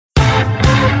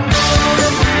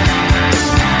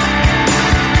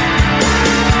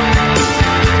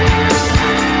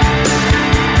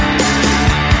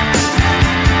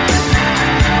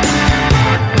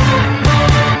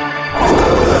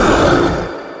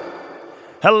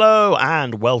Hello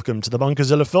and welcome to the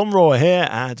Bunkerzilla Film Roar here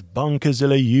at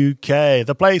Bunkerzilla UK,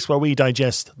 the place where we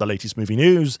digest the latest movie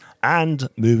news and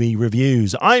movie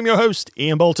reviews. I'm your host,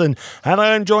 Ian Bolton, and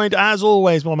I am joined as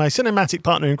always by my cinematic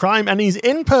partner in crime, and he's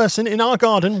in person in our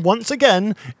garden once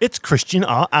again. It's Christian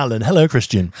R. Allen. Hello,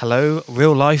 Christian. Hello,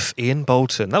 real life Ian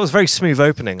Bolton. That was a very smooth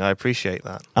opening. I appreciate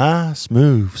that.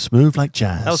 Smooth like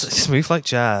jazz. That was smooth like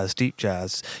jazz, deep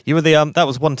jazz. You were the that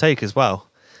was one take as well.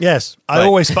 Yes, I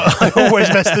always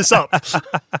mess this up.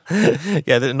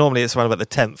 Yeah, normally it's around about the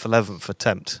 10th, 11th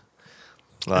attempt.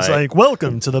 It's like,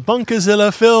 welcome to the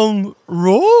Bunkerzilla Film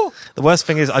Roar. The worst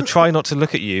thing is I try not to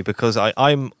look at you because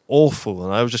I'm awful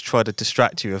and I would just try to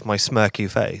distract you with my smirky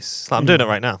face. Like, I'm doing it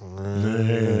right now.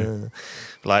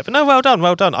 But no,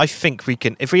 well done. I think we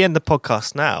can, if we end the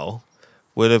podcast now,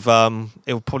 it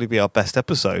will probably be our best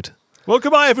episode. Well,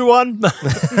 goodbye, everyone.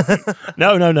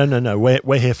 No.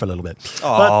 We're here for a little bit.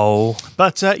 Oh.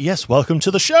 But yes, welcome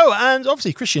to the show. And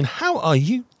obviously, Christian, how are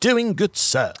you doing, good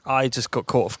sir? I just got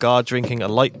caught off guard drinking a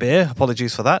light beer.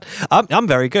 Apologies for that. I'm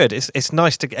very good. It's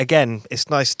nice to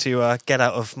get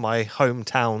out of my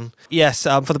hometown. Yes,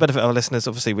 for the benefit of our listeners,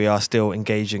 obviously we are still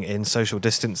engaging in social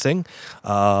distancing.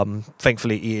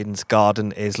 Thankfully, Ian's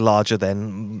garden is larger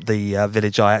than the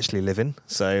village I actually live in.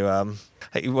 So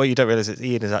what you don't realise is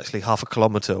Ian is actually half a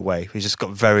kilometre away. He's just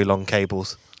got very long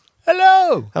cables.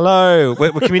 Hello.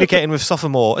 We're communicating with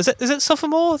Sophomore. Is it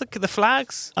Sophomore? The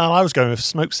flags? Oh, I was going with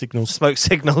smoke signals. Smoke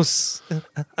signals.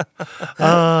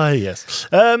 Yes.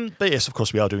 But yes, of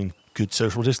course, we are doing good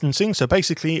social distancing. So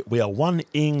basically, we are 1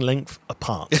 Ian length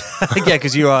apart. Yeah,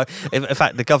 because you are. In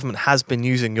fact, the government has been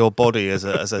using your body as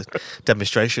a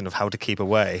demonstration of how to keep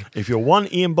away. If you're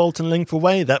 1 Ian Bolton length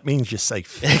away, that means you're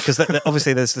safe. Because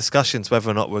obviously, there's discussions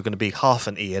whether or not we're going to be half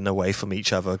an Ian away from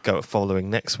each other following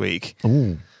next week.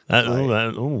 Ooh.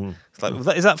 It's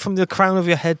like, is that from the crown of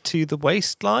your head to the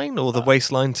waistline, or the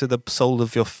waistline to the sole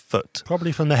of your foot?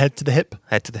 Probably from the head to the hip.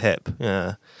 Head to the hip.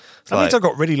 Yeah. That means I've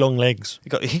got really long legs.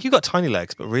 You got tiny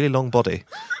legs, but really long body.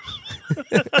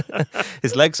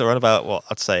 His legs are around about what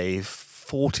I'd say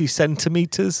 40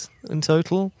 centimeters in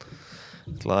total.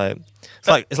 It's like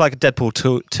a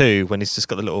Deadpool 2 when he's just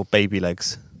got the little baby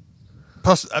legs.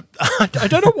 Plus, I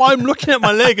don't know why I'm looking at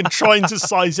my leg and trying to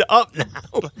size it up now.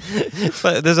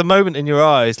 But there's a moment in your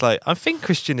eyes like, I think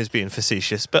Christian is being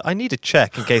facetious, but I need to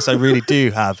check in case I really do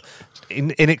have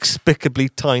inexplicably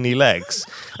tiny legs.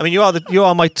 I mean, you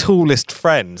are my tallest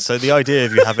friend, so the idea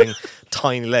of you having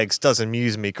tiny legs does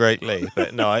amuse me greatly.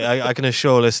 But no, I can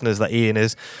assure listeners that Ian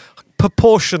is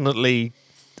proportionately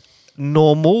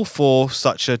normal for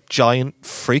such a giant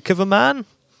freak of a man.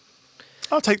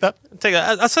 I'll take that.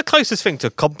 That's the closest thing to a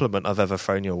compliment I've ever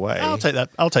thrown your way. I'll take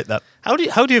that. How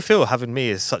do you feel having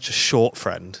me as such a short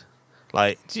friend?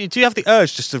 Like, do you have the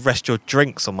urge just to rest your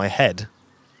drinks on my head?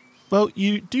 Well,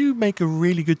 you do make a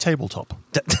really good tabletop.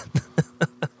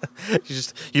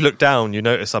 You look down, you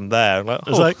notice I'm there. I'm like,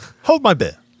 It's like, hold my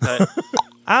beer.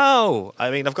 Ow! I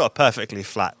mean, I've got a perfectly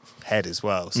flat head as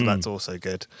well, so that's also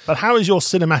good. But how has your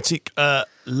cinematic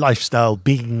lifestyle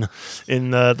been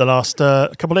in the last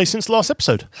couple of days since the last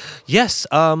episode? Yes,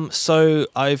 so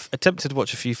I've attempted to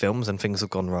watch a few films and things have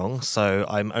gone wrong. So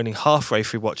I'm only halfway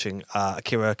through watching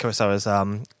Akira Kurosawa's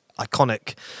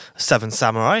iconic Seven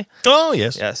Samurai. Oh,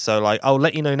 yes. Yeah, so I'll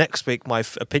let you know next week my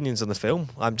opinions on the film.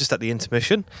 I'm just at the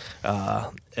intermission.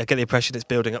 I get the impression it's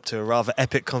building up to a rather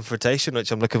epic confrontation,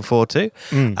 which I'm looking forward to.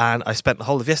 And I spent the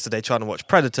whole of yesterday trying to watch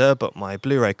Predator, but my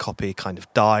Blu-ray copy kind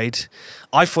of died.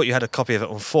 I thought you had a copy of it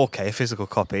on 4K, a physical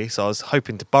copy, so I was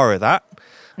hoping to borrow that.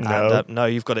 No. And, no,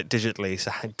 you've got it digitally,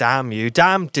 so damn you.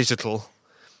 Damn digital.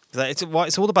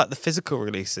 It's all about the physical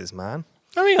releases, man.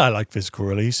 I mean, I like physical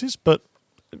releases, but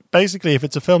basically, if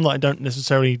it's a film that I don't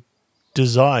necessarily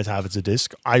desire to have as a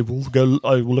disc, I will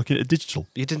look at it digital.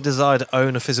 You didn't desire to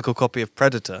own a physical copy of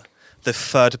Predator, the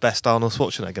third best Arnold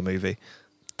Schwarzenegger movie.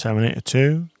 Terminator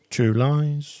 2, True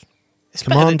Lies,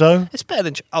 Commando. It's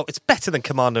better than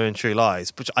Commando and True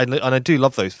Lies, which I do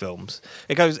love those films.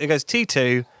 It goes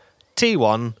T2,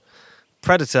 T1,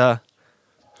 Predator,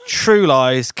 True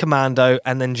Lies, Commando,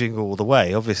 and then Jingle All the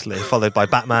Way, obviously, followed by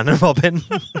Batman and Robin.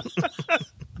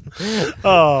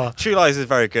 True Lies is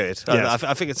very good. Yes.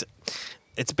 I think it's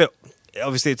a bit.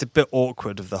 Obviously, it's a bit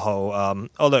awkward of the whole.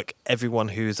 Oh look, everyone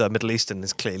who's Middle Eastern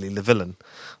is clearly the villain.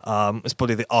 It's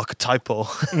probably the archetypal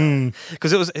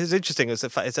because it was interesting. It's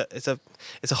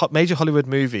a major Hollywood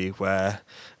movie where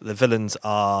the villains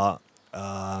are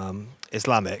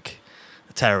Islamic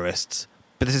terrorists,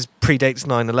 but this predates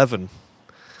 9/11.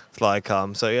 It's like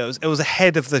so yeah, it was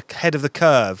ahead of the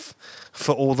curve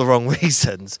for all the wrong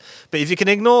reasons. But if you can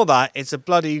ignore that, it's a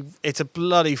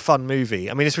bloody fun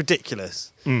movie. I mean, it's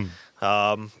ridiculous.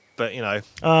 But you know,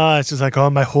 it's just like, oh,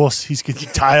 my horse, he's getting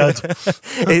tired.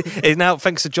 it now,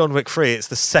 thanks to John Wick 3, it's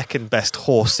the second best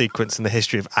horse sequence in the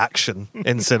history of action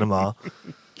in cinema.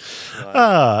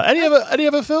 Any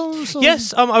other films? Or?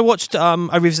 Yes, I watched.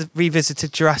 I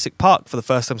revisited Jurassic Park for the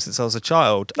first time since I was a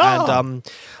child, and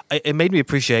it made me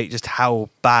appreciate just how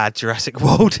bad Jurassic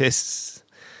World is.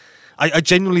 I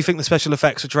genuinely think the special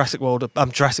effects of Jurassic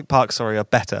Park, are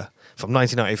better from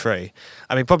 1993.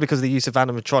 I mean, probably because of the use of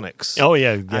animatronics. Oh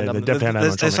yeah, they definitely had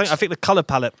animatronics. I think the colour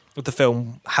palette of the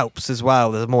film helps as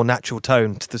well. There's a more natural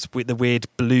tone to the weird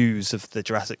blues of the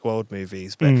Jurassic World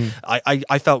movies. But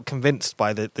I felt convinced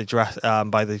by the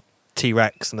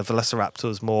T-Rex and the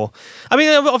Velociraptors more. I mean,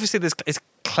 obviously it's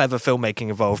clever filmmaking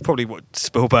involved. Probably what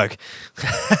Spielberg.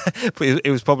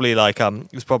 It was probably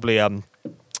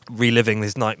reliving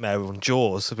this nightmare on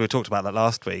Jaws. We talked about that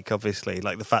last week, obviously,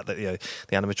 like the fact that the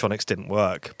animatronics didn't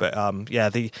work. But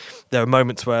there are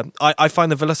moments where I find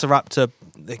the Velociraptor,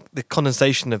 the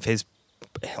condensation of her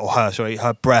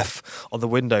breath on the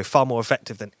window far more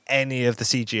effective than any of the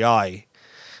CGI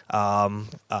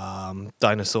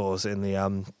dinosaurs in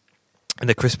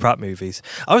the Chris Pratt movies.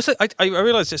 I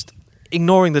realised just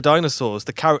ignoring the dinosaurs,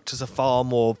 the characters are far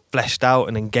more fleshed out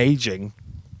and engaging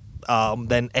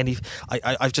than any.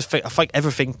 I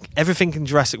think everything in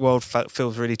Jurassic World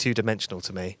feels really two-dimensional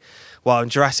to me, while in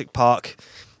Jurassic Park,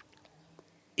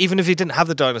 even if you didn't have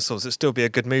the dinosaurs, it'd still be a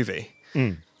good movie.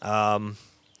 It's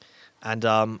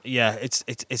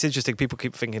interesting. People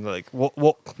keep thinking like,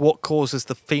 what causes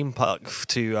the theme park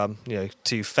to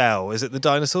fail? Is it the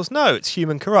dinosaurs? No, it's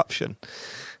human corruption,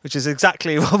 which is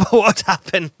exactly what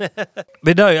happened.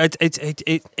 But no,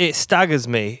 it staggers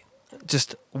me.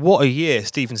 Just what a year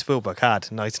Steven Spielberg had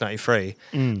in 1993.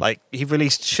 Like, he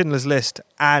released Schindler's List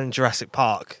and Jurassic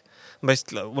Park, one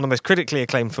of the most critically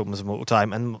acclaimed films of all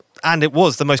time, and it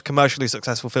was the most commercially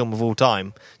successful film of all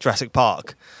time, Jurassic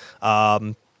Park.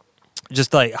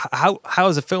 Just like how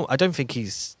is a film? I don't think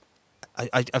he's.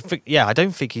 I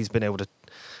don't think he's been able to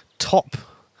top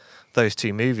those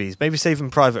two movies. Maybe Saving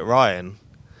Private Ryan,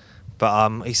 but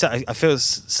I feel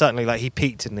certainly like he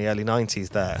peaked in the early 90s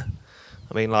there.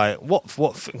 I mean, like,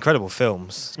 what incredible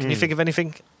films. Can you think of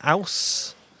anything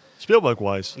else?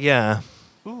 Spielberg-wise? Yeah.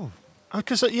 Ooh.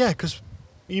 Because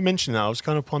you mentioned that. I was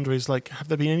kind of pondering, have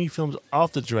there been any films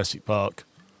after Jurassic Park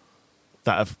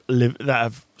that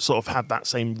have sort of had that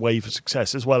same wave of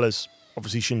success, as well as,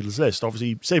 obviously, Schindler's List?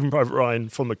 Obviously, Saving Private Ryan,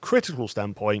 from a critical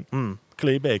standpoint,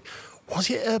 clearly big. Was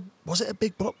it a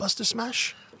big blockbuster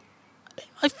smash?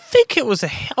 I think it was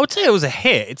I would say it was a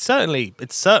hit. It certainly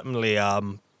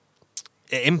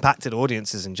it impacted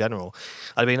audiences in general.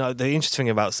 I mean, the interesting thing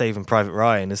about Saving Private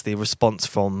Ryan is the response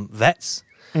from vets.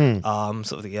 Sort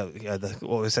of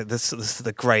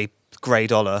the grey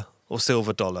dollar or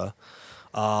silver dollar.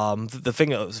 The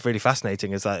thing that was really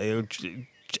fascinating is that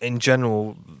in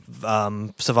general,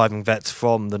 surviving vets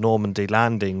from the Normandy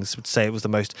landings would say it was the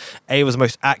most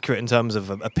accurate in terms of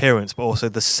appearance, but also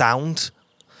the sound,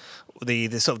 the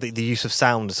use of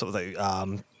sound, sort of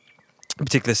the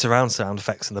particular surround sound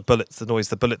effects and the noise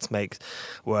the bullets make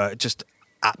were just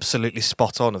absolutely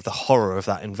spot on of the horror of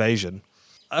that invasion.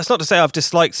 That's not to say I've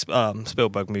disliked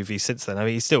Spielberg movies since then. I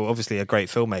mean, he's still obviously a great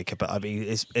filmmaker, but I mean,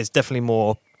 it's definitely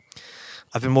more.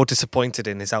 I've been more disappointed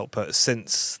in his output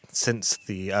since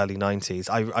the early 90s.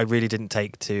 I really didn't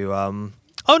take to.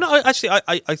 I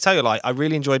tell you, I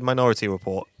really enjoyed Minority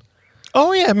Report.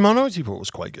 Oh yeah, Minority Report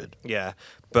was quite good. Yeah,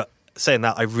 but saying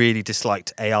that, I really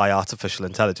disliked AI, artificial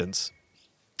intelligence.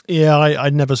 Yeah,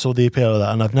 I never saw the appeal of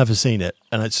that, and I've never seen it,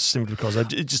 and it's simply because it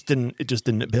just didn't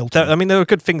appeal to me. I mean, there were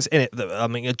good things in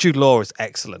it. Jude Law is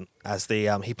excellent as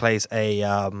he plays a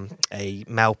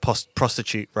male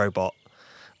prostitute robot,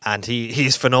 and he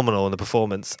is phenomenal in the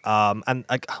performance.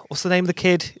 What's the name of the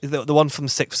kid? The one from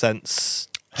Sixth Sense?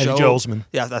 Haley Joel Osment.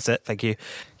 Yeah, that's it. Thank you.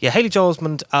 Yeah, Haley Joel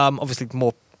Osment, obviously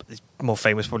more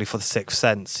famous probably for The Sixth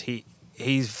Sense.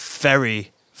 He's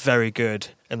very, very good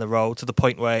in the role, to the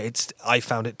point where I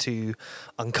found it too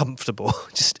uncomfortable.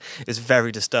 Just, it's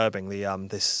very disturbing.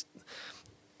 This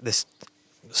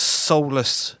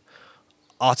soulless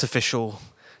artificial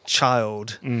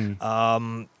child.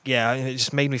 It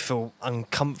just made me feel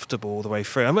uncomfortable all the way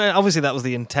through. I mean, obviously that was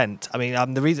the intent. I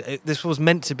mean, the reason this was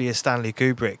meant to be a Stanley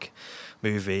Kubrick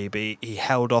movie, but he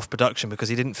held off production because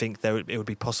he didn't think it would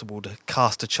be possible to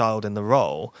cast a child in the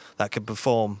role that could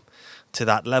perform to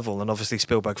that level. And obviously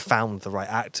Spielberg found the right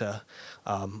actor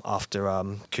after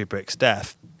Kubrick's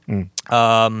death.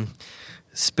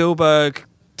 Spielberg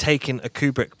taking a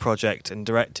Kubrick project and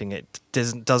directing it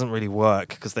doesn't really work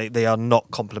because they are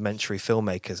not complementary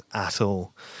filmmakers at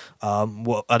all.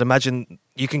 Well, I'd imagine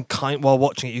while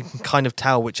watching it, you can kind of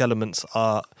tell which elements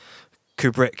are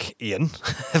Kubrickian,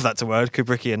 if that's a word,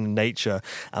 Kubrickian in nature,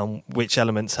 and which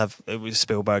elements have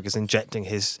Spielberg is injecting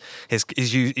his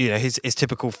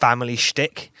typical family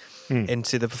shtick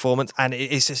into the performance, and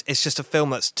it's just a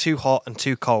film that's too hot and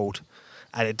too cold,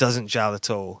 and it doesn't gel at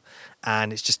all.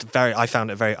 And it's just I found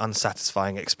it a very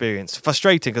unsatisfying experience.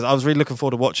 Frustrating because I was really looking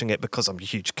forward to watching it because I'm a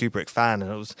huge Kubrick fan,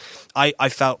 and I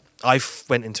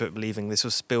went into it believing this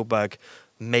was Spielberg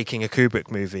making a Kubrick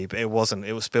movie, but it wasn't.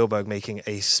 It was Spielberg making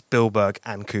a Spielberg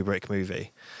and Kubrick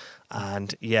movie.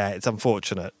 And yeah, it's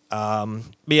unfortunate. But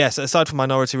yes, aside from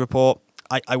Minority Report,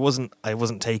 I wasn't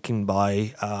taken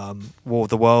by War of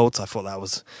the Worlds. I feel that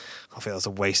was a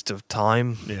waste of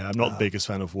time. Yeah, I'm not the biggest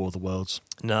fan of War of the Worlds.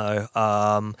 No,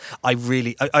 I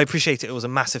appreciate it. It was a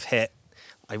massive hit.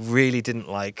 I really didn't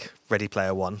like Ready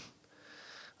Player One.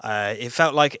 It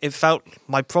felt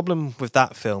my problem with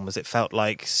that film was it felt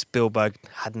like Spielberg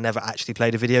had never actually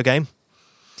played a video game.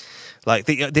 Like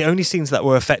the only scenes that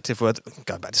were effective were,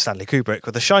 going back to Stanley Kubrick,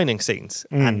 were the Shining scenes,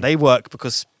 and they work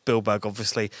because Spielberg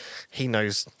obviously he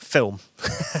knows film,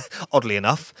 oddly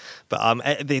enough. But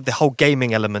the whole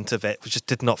gaming element of it just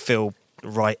did not feel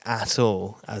right at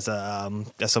all. As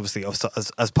obviously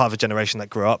as part of a generation that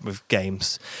grew up with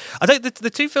games, I think the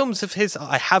two films of his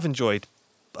I have enjoyed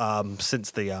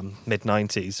since the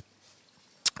mid-90s.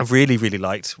 I really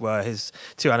liked were his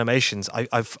two animations.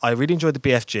 I really enjoyed the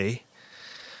BFG.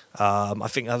 I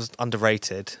think that was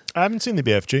underrated. I haven't seen the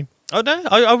BFG. Oh no,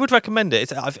 I would recommend it,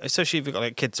 especially if you've got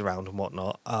like kids around and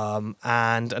whatnot.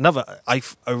 And another, I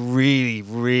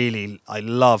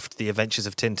loved The Adventures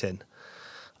of Tintin.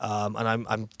 And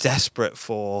I'm desperate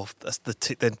for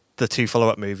the two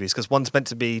follow-up movies because one's meant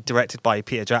to be directed by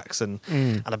Peter Jackson,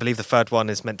 and I believe the third one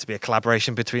is meant to be a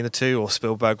collaboration between the two, or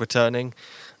Spielberg returning.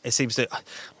 It seems that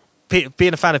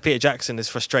being a fan of Peter Jackson is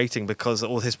frustrating because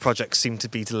all his projects seem to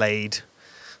be delayed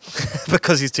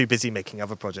because he's too busy making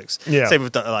other projects. Yeah. Same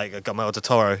with like Guillermo del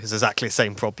Toro is exactly the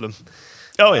same problem.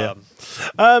 Oh yeah.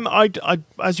 I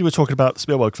as you were talking about the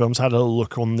Spielberg films, had a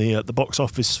look on the box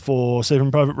office for Saving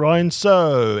Private Ryan.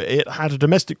 So it had a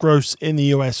domestic gross in the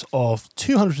US of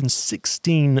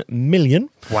 $216 million.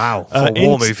 Wow, for a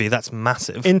war movie, that's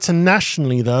massive.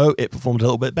 Internationally, though, it performed a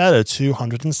little bit better,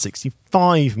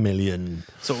 $265 million.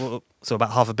 So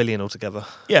about $500 million altogether.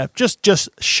 Yeah, just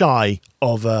shy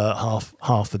of half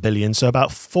 $1 billion. So about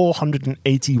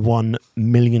 $481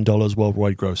 million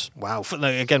worldwide gross. Wow! For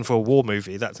a war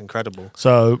movie, that's incredible.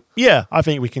 So yeah, I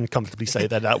think we can comfortably say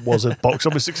that was a box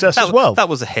office success as well. That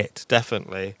was a hit,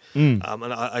 definitely. And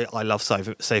I love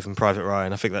Saving Private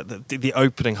Ryan. I think that the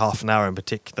opening half an hour in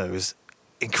particular was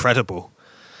incredible.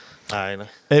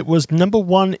 It was number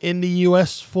one in the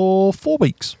US for 4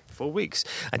 weeks. 4 weeks,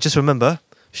 and just remember,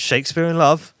 Shakespeare in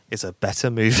Love is a better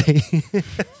movie.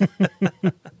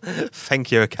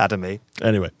 Thank you, Academy.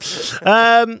 Anyway,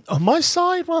 on my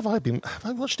side, what have I been? Have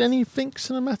I watched anything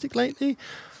cinematic lately?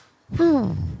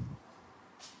 I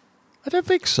don't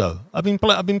think so. I've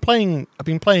been playing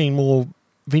more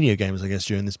video games, I guess,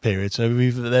 during this period. So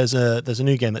there's a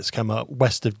new game that's come up,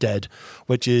 West of Dead,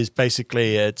 which is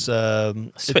basically it's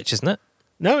Switch, isn't it?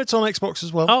 No, it's on Xbox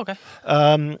as well. Oh, okay.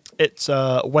 It's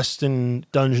a Western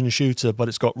dungeon shooter, but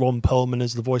it's got Ron Perlman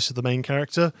as the voice of the main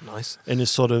character. Nice. In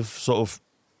his sort of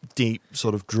deep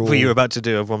sort of drawl. Were you about to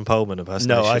do a Ron Perlman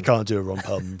impersonation? No, I can't do a Ron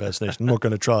Perlman impersonation. I'm not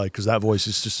going to try because that voice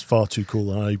is just far too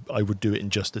cool, and I would do it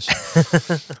injustice.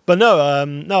 But no,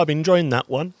 I've been enjoying that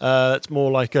one. It's more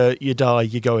like you die,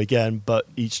 you go again, but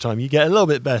each time you get a little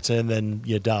bit better, and then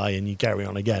you die and you carry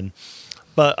on again.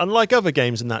 But unlike other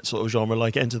games in that sort of genre,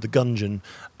 like Enter the Gungeon,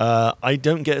 I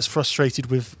don't get as frustrated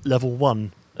with level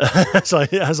 1 as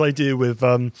I do with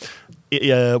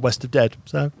West of Dead.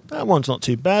 So that one's not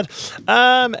too bad.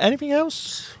 Anything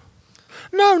else?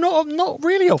 No, not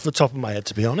really off the top of my head,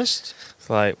 to be honest. It's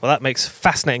like, well, that makes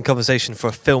fascinating conversation for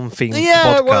a film-themed podcast.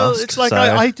 Yeah, well, it's like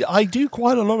I do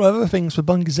quite a lot of other things for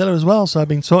Bunkerzilla as well. So I've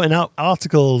been sorting out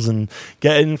articles and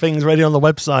getting things ready on the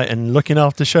website and looking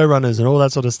after showrunners and all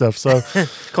that sort of stuff. So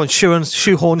go on,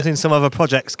 shoehorn in some other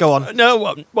projects. Go on.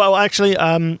 No, well, actually,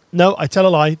 no, I tell a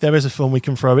lie. There is a film we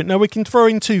can throw in. No, we can throw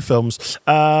in 2 films.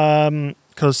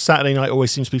 Because Saturday night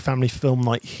always seems to be family film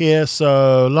night here.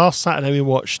 So last Saturday we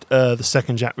watched the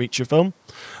second Jack Reacher film,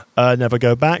 Never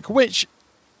Go Back, which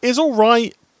is all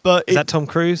right, but... Is that Tom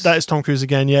Cruise? That is Tom Cruise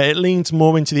again, yeah. It leans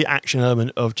more into the action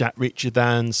element of Jack Reacher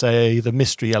than, say, the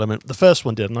mystery element. The first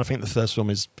one did, and I think the first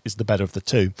film is the better of the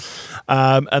two.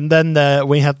 And then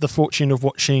we had the fortune of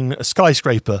watching a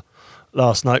Skyscraper,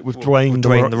 last night with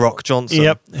Dwayne The Rock Johnson.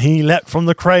 Yep, he leapt from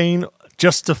the crane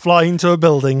just to fly into a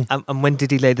building. And when did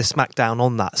he lay the smack down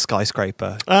on that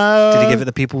skyscraper? Did he give it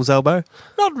the people's elbow?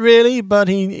 Not really, but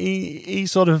he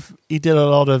did a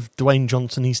lot of Dwayne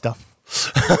Johnson-y stuff.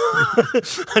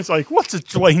 It's like, what's a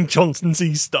Dwayne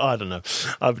Johnson-y stuff? I don't know.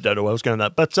 I don't know where I was going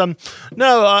with that. But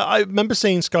no, I remember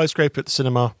seeing Skyscraper at the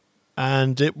cinema,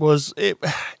 and it's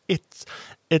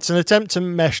an attempt to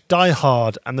mesh Die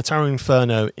Hard and The Towering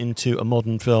Inferno into a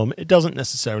modern film. It doesn't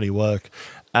necessarily work.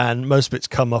 And most of it's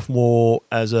come off more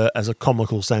as a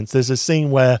comical sense. There's a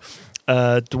scene where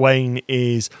Dwayne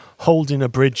is holding a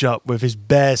bridge up with his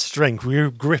bare strength.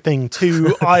 We're gripping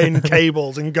two iron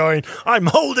cables and going, "I'm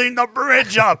holding the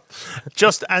bridge up!"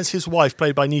 Just as his wife,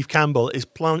 played by Neve Campbell, is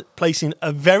placing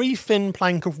a very thin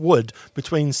plank of wood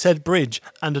between said bridge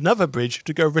and another bridge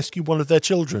to go rescue one of their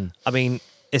children. I mean,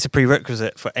 it's a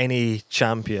prerequisite for any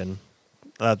champion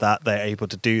that they're able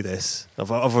to do this.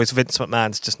 Otherwise, Vince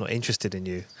McMahon's just not interested in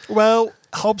you. Well,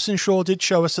 Hobbs and Shaw did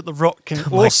show us that The Rock can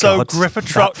also grip a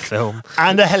truck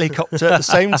and a helicopter at the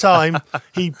same time.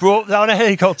 He brought down a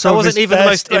helicopter. That wasn't even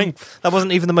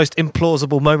the most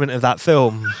implausible moment of that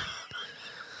film.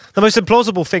 The most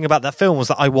implausible thing about that film was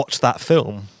that I watched that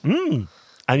film.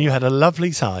 And you had a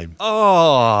lovely time.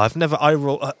 Oh,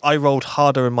 I rolled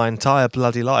harder in my entire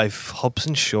bloody life. Hobbs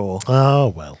and Shaw. Oh,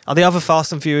 well. Are the other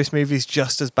Fast and Furious movies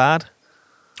just as bad?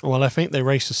 Well, I think they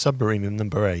raced a submarine in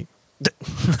number 8.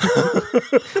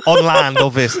 On land,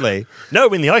 obviously. No,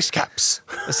 in the ice caps.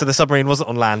 So the submarine wasn't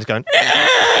on land going...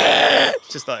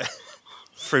 just like...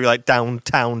 through like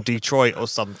downtown Detroit or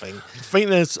something.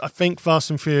 I think Fast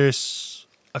and Furious...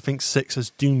 6 has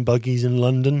dune buggies in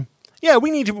London. Yeah,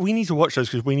 we need to watch those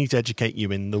because we need to educate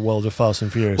you in the world of Fast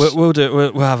and Furious. We'll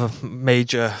do. We'll have a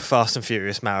major Fast and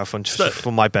Furious marathon just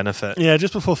for my benefit. Yeah,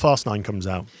 just before Fast 9 comes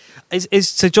out.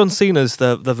 So John Cena's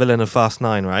the villain of Fast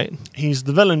 9, right? He's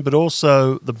the villain, but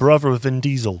also the brother of Vin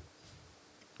Diesel.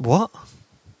 What?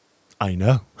 I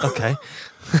know. Okay.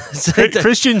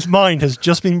 Christian's mind has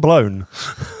just been blown.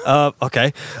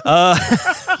 Okay.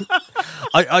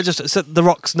 I just said The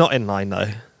Rock's not in 9 though.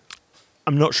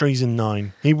 I'm not sure he's in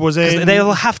 9. He was in...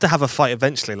 They'll have to have a fight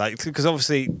eventually, because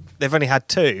obviously they've only had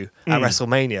 2 at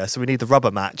WrestleMania, so we need the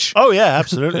rubber match. Oh, yeah,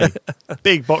 absolutely.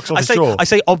 Big box office draw. I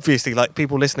say obviously, like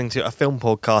people listening to a film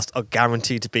podcast are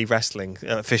guaranteed to be wrestling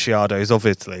aficionados,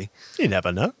 obviously. You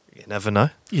never know. You never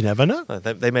know. You never know.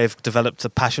 They may have developed a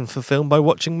passion for film by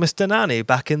watching Mr. Nanny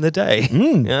back in the day.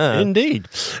 Yeah. Indeed.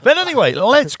 But anyway,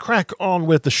 let's crack on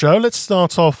with the show. Let's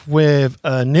start off with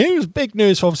news. Big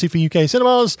news, obviously, for UK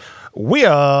cinemas. We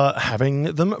are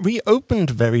having them reopened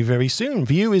very, very soon.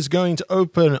 View is going to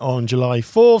open on July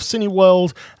 4th,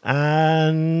 Cineworld,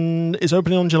 and is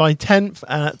opening on July 10th.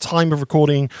 At time of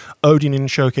recording, Odeon and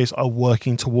Showcase are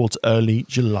working towards early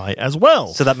July as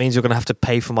well. So that means you're going to have to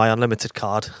pay for my unlimited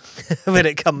card when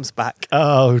it comes back.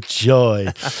 Oh,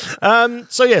 joy.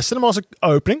 Cinemas are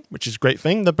opening, which is a great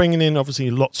thing. They're bringing in, obviously,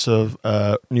 lots of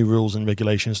new rules and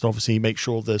regulations to obviously make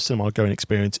sure the cinema going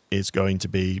experience is going to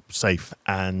be safe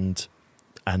and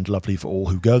lovely for all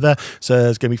who go there. So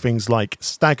there's going to be things like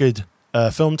staggered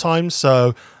film times.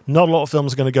 So not a lot of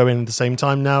films are going to go in at the same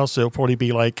time now. So it'll probably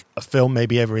be like a film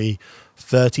maybe every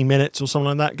 30 minutes or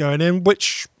something like that going in,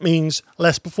 which means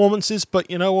less performances, but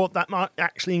you know what, that might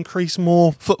actually increase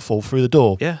more footfall through the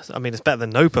door. Yeah, I mean, it's better than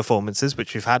no performances,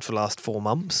 which we've had for the last 4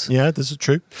 months. Yeah, this is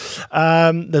true.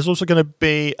 There's also going to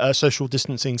be social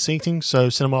distancing seating, so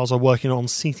cinemas are working on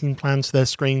seating plans for their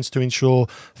screens to ensure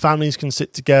families can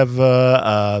sit together,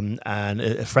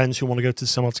 and friends who want to go to the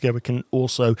cinema together can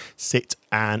also sit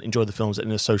and enjoy the films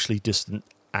in a socially distant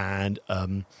and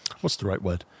what's the right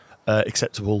word?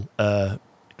 Acceptable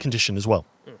condition as well.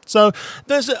 So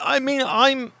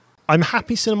I'm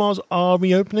happy cinemas are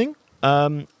reopening.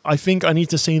 I think I need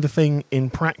to see the thing in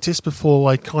practice before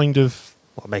I kind of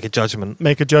make a judgment.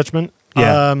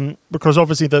 Yeah. Because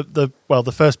obviously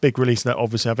the first big release that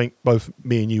obviously I think both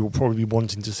me and you will probably be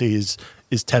wanting to see is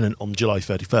Tenet on July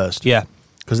 31st. Yeah.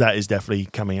 Because that is definitely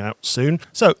coming out soon.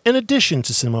 So, in addition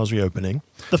to cinemas reopening,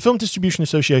 the Film Distribution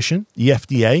Association, the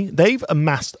FDA, they've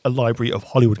amassed a library of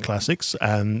Hollywood classics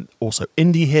and also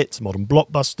indie hits, modern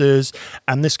blockbusters,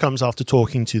 and this comes after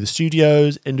talking to the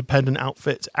studios, independent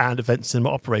outfits, and event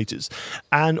cinema operators.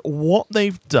 And what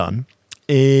they've done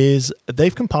is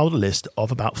they've compiled a list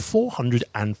of about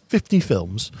 450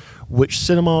 films which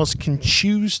cinemas can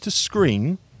choose to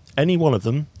screen, any one of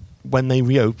them, when they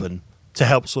reopen, to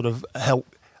help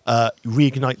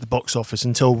reignite the box office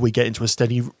until we get into a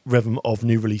steady rhythm of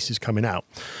new releases coming out.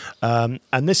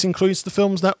 And this includes the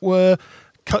films that were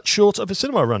cut short of a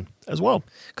cinema run as well.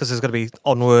 Because there's going to be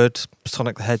Onward,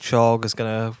 Sonic the Hedgehog is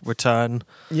going to return.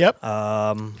 Yep.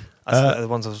 That's the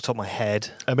ones off the top of my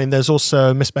head. I mean, there's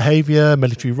also Misbehaviour,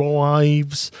 Military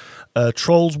Wives,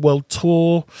 Trolls World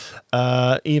Tour,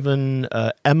 even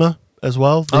Emma as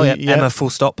well. Emma full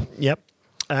stop. Yep.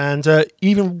 And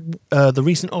even the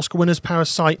recent Oscar winners,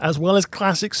 Parasite, as well as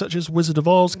classics such as Wizard of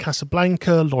Oz,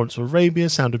 Casablanca, Lawrence of Arabia,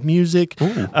 Sound of Music.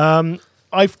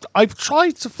 I've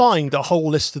tried to find a whole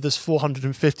list of this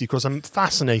 450 because I'm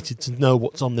fascinated to know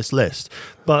what's on this list.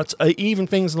 But even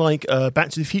things like Back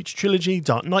to the Future trilogy,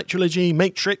 Dark Knight trilogy,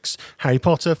 Matrix, Harry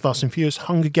Potter, Fast and Furious,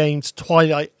 Hunger Games,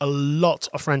 Twilight, a lot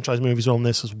of franchise movies are on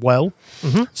this as well.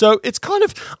 Mm-hmm. So it's kind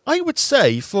of, I would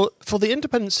say, for the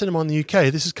independent cinema in the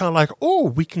UK, this is kind of like,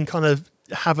 we can kind of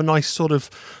have a nice sort of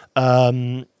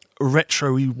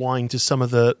retro rewind to some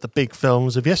of the big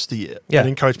films of yesteryear and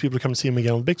encourage people to come and see them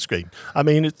again on the big screen. I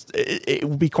mean, it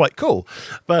would be quite cool.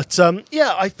 But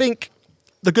I think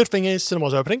the good thing is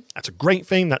cinema's opening. That's a great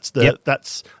thing. That's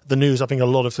the news I think a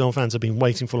lot of film fans have been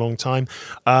waiting for a long time.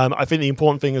 I think the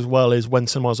important thing as well is when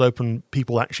cinemas open,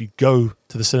 people actually go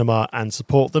to the cinema and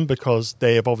support them because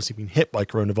they have obviously been hit by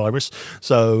coronavirus.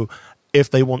 So if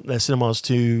they want their cinemas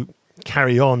to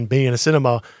carry on being a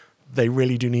cinema, they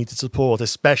really do need to support,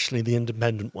 especially the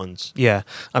independent ones. Yeah.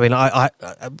 I mean,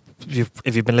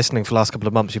 if you've been listening for the last couple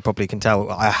of months, you probably can tell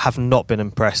I have not been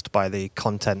impressed by the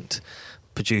content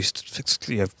produced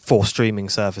for streaming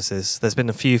services. There's been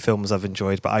a few films I've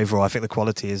enjoyed, but overall I think the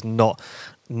quality is not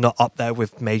up there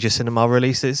with major cinema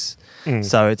releases.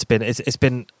 So it's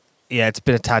been a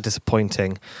tad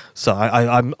disappointing. So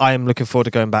I am looking forward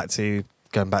to going back to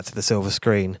the silver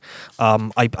screen.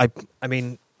 I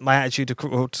mean, my attitude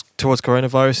towards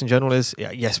coronavirus in general is,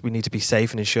 yes, we need to be safe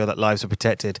and ensure that lives are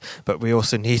protected, but we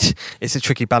also need, it's a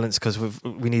tricky balance because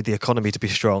we need the economy to be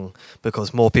strong,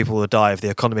 because more people will die if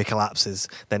the economy collapses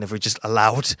than if we just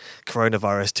allowed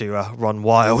coronavirus to run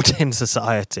wild in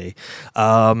society.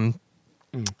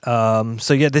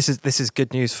 This is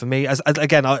good news for me. As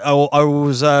again, I will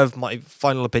reserve my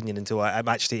final opinion until I'm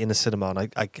actually in the cinema and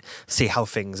I see how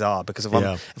things are. Because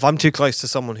if I'm too close to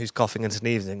someone who's coughing and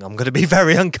sneezing, I'm going to be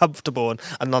very uncomfortable and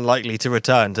unlikely to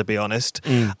return. To be honest,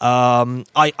 I'm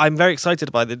very excited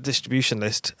by the distribution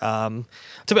list.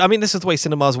 This is the way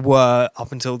cinemas were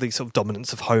up until the sort of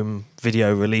dominance of home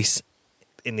video release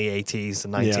in the 80s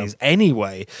and 90s.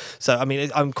 Anyway, so I mean,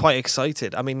 I'm quite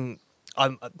excited. I mean.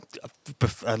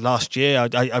 Last year,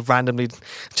 I randomly,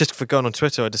 just for going on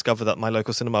Twitter, I discovered that my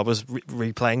local cinema was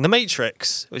replaying The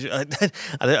Matrix. Which I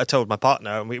told my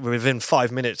partner, and we were within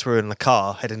 5 minutes. We were in the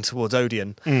car heading towards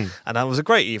Odeon, and that was a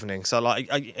great evening. So, I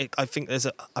think there's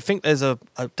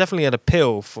definitely an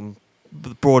appeal from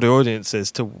broader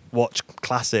audiences to watch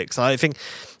classics. And I think,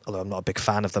 although I'm not a big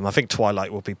fan of them, I think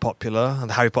Twilight will be popular, and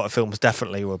the Harry Potter films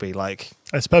definitely will be like.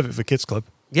 It's perfect for Kids Club.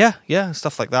 Yeah,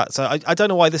 stuff like that. So I don't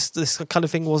know why this kind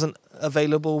of thing wasn't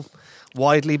available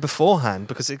widely beforehand,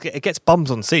 because it gets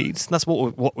bums on seats, and that's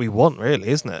what we want, really,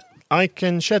 isn't it? I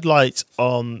can shed light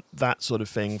on that sort of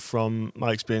thing from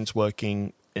my experience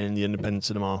working in the independent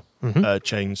cinema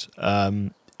chains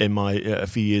in my a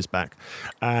few years back.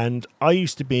 And I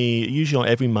used to be, usually on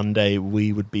every Monday,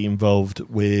 we would be involved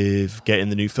with getting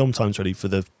the new film times ready for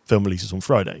the film releases on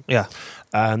Friday. Yeah.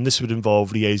 And this would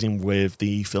involve liaising with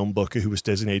the film booker who was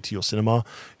designated to your cinema,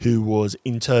 who was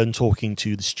in turn talking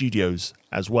to the studios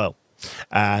as well.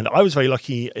 And I was very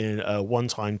lucky in one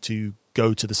time to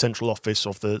go to the central office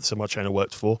of the cinema chain I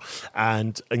worked for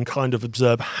and kind of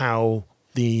observe how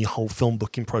the whole film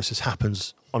booking process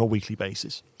happens on a weekly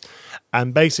basis.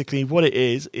 And basically what it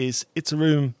is it's a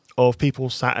room of people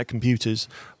sat at computers,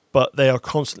 but they are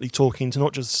constantly talking to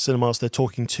not just the cinemas, they're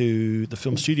talking to the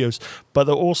film studios, but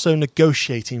they're also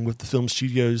negotiating with the film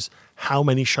studios how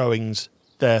many showings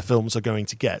their films are going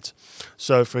to get.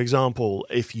 So, for example,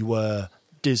 if you were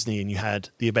Disney and you had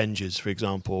The Avengers, for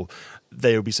example,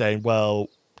 they would be saying, well,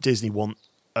 Disney want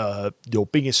your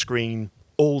biggest screen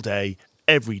all day,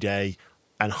 every day,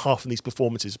 and half of these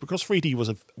performances, because 3D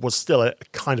was still a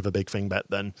kind of a big thing back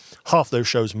then, half those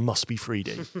shows must be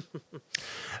 3D.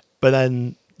 But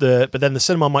then the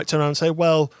cinema might turn around and say,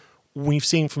 well, we've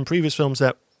seen from previous films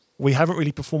that we haven't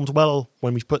really performed well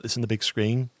when we've put this in the big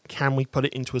screen. Can we put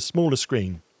it into a smaller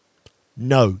screen?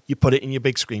 No, you put it in your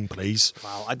big screen, please.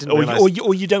 Wow, I didn't realize...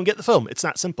 Or you don't get the film. It's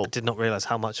that simple. I did not realise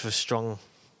how much of a strong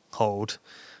hold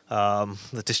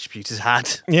the distributors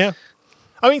had. Yeah.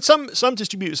 I mean, some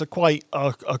distributors are quite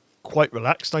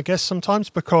relaxed, I guess,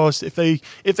 sometimes, because if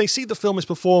they see the film is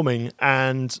performing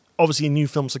and obviously new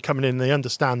films are coming in, they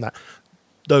understand that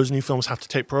those new films have to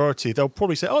take priority, they'll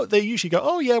probably say, they usually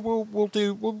go,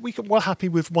 we're happy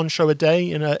with one show a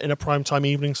day in a prime time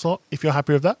evening slot. If you're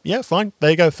happy with that, yeah, fine. There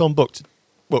you go, film booked.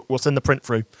 We'll send the print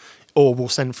through, or we'll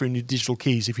send through new digital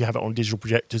keys if you have it on digital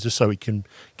projectors, just so we can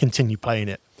continue playing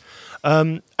it.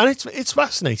 And it's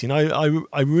fascinating.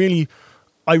 I really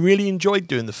enjoyed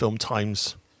doing the film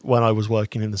times when I was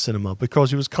working in the cinema,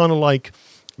 because it was kind of like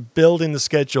building the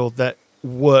schedule that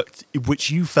worked, which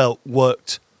you felt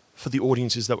worked for the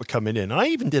audiences that were coming in. I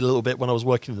even did a little bit when I was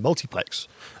working in the multiplex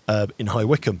in High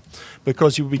Wycombe,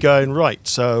 because you would be going, right,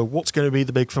 so what's going to be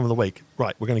the big film of the week?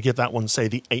 Right, we're going to give that one, say,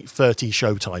 the 8:30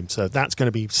 show time. So that's going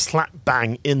to be slap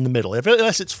bang in the middle.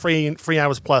 Unless it's 3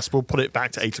 hours plus, we'll put it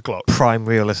back to 8 o'clock. Prime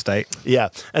real estate. Yeah.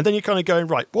 And then you're kind of going,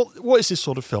 right, what is this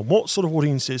sort of film? What sort of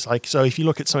audience is like? So if you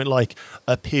look at something like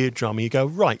a period drama, you go,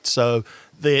 right, so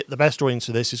the best audience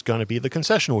for this is going to be the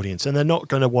concession audience, and they're not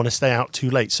going to want to stay out too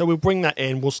late. So we'll bring that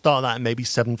in. We'll start that at maybe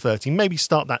 7:30, maybe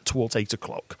start that towards 8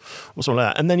 o'clock or something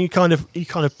like that. And then you kind of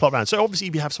plot around. So obviously,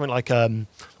 if you have something like a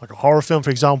horror film, for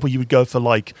example, you would go for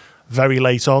like very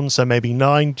late on, so maybe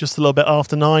 9, just a little bit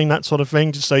after 9, that sort of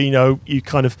thing, just so you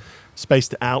kind of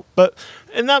spaced it out. But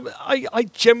in that, I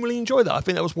generally enjoy that. I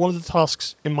think that was one of the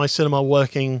tasks in my cinema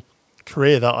working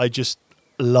career that I just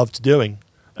loved doing.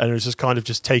 And it was just kind of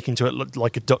just taking to it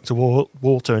like a duck to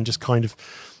water, and just kind of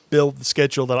build the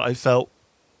schedule that I felt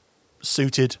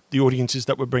suited the audiences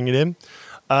that we're bringing in.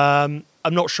 I'm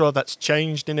not sure that's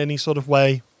changed in any sort of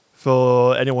way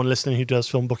for anyone listening who does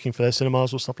film booking for their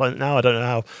cinemas or stuff like that now. I don't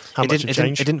know how much it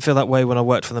changed. It didn't feel that way when I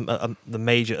worked for the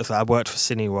major. I worked for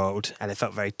Cineworld, and it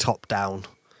felt very top down.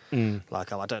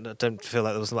 Like I don't feel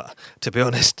like there was. To be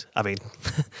honest, I mean.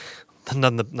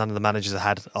 None of the managers I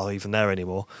had are even there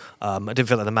anymore. I didn't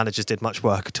feel like the managers did much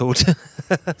work at all.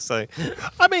 So,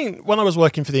 I mean, when I was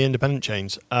working for the independent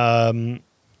chains, the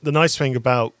nice thing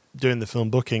about doing the film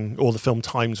booking or the film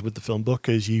times with the film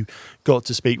booker is you got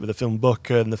to speak with the film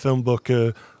booker, and the film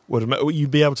booker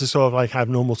you'd be able to sort of like have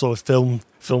normal sort of film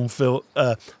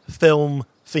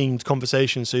themed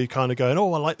conversations. So you're kind of going, I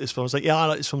like this film. I was like, yeah, I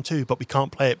like this film too, but we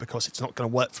can't play it because it's not going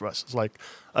to work for us. It's like,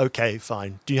 okay,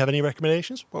 fine. Do you have any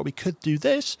recommendations? Well, we could do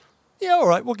this. Yeah, all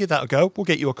right, we'll give that a go. We'll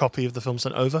get you a copy of the film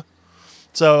sent over.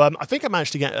 So I think I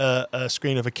managed to get a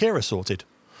screen of Akira sorted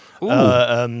back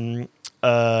in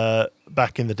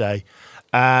the day.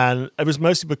 And it was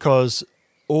mostly because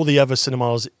all the other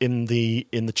cinemas in the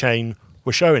chain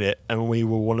were showing it, and we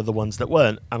were one of the ones that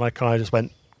weren't. And I kind of just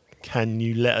went, can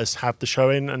you let us have the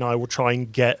showing, and I will try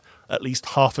and get at least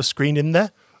half a screen in there.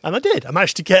 And I did. I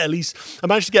managed to get at least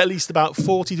about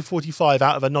 40 to 45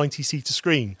 out of a 90-seater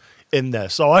screen in there.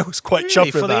 So I was quite chuffed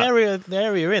with that. For the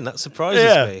area you're in, that surprises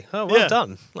me. Oh, well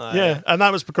done. Yeah, and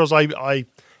that was because I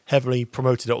heavily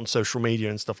promoted it on social media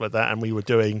and stuff like that, and we were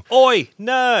doing... Oi,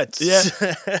 nerds! Yeah.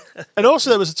 And also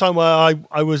there was a time where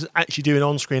I was actually doing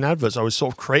on-screen adverts. I was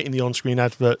sort of creating the on-screen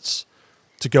adverts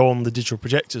to go on the digital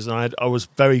projectors, and I was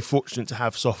very fortunate to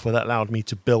have software that allowed me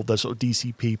to build those sort of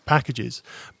DCP packages,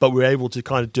 but we were able to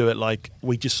kind of do it like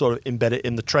we just sort of embed it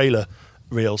in the trailer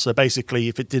reel. So basically,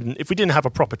 if we didn't have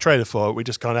a proper trailer for it, we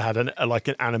just kind of had an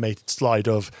animated slide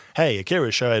of, hey,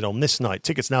 Akira's showing on this night,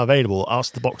 tickets now available,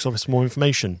 ask the box office for more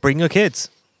information. Bring your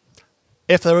kids.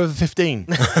 If they're over 15.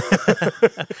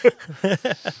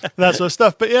 That sort of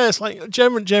stuff. But yeah, it's like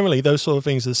generally those sort of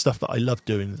things are the stuff that I love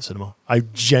doing in the cinema. I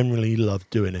generally love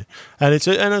doing it. And it's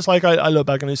like I look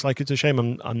back and it's like it's a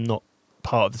shame I'm not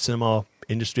part of the cinema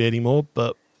industry anymore,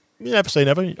 but you never say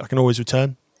never. I can always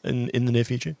return in the near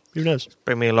future. Who knows?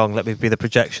 Bring me along, let me be the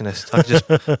projectionist. I can just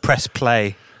press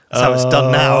play. That's how it's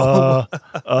done now.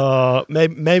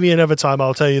 Maybe another time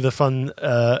I'll tell you the fun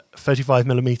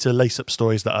 35mm lace-up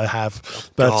stories that I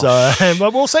have. But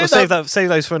we'll save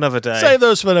those for another day. Save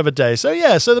those for another day. So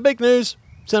yeah, so the big news.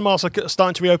 Cinemas are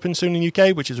starting to reopen soon in the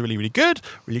UK, which is really, really good,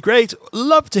 really great.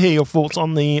 Love to hear your thoughts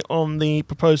on the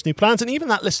proposed new plans, and even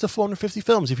that list of 450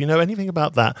 films. If you know anything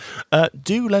about that,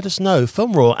 do let us know.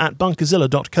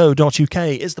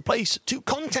 filmraw@bunkerzilla.co.uk is the place to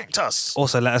contact us.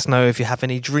 Also, let us know if you have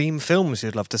any dream films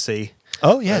you'd love to see.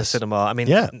 Oh yes, cinema. I mean,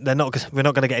 we're not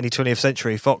going to get any 20th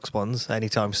Century Fox ones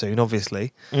anytime soon,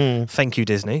 obviously. Thank you,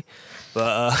 Disney.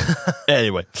 But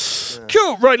anyway,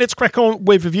 cool. Right, let's crack on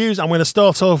with reviews. I'm going to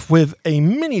start off with a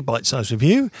mini bite-sized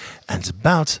review, and it's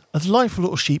about a delightful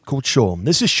little sheep called Shaun.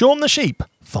 This is Shaun the Sheep,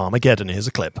 Farmageddon. Here's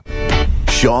a clip.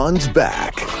 Shaun's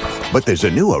back, but there's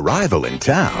a new arrival in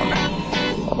town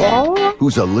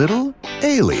who's a little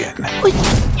alien.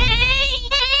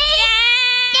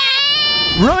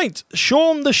 Right,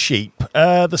 Shaun the Sheep,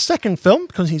 the second film,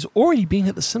 because he's already been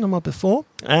at the cinema before,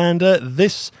 and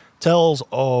this tells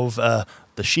of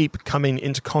the the sheep coming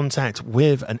into contact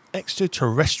with an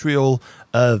extraterrestrial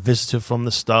visitor from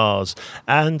the stars.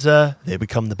 And they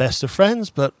become the best of friends,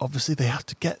 but obviously they have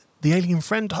to get the alien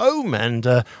friend home, and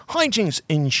hijinks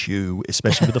ensue,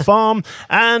 especially with the farm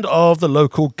and of the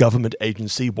local government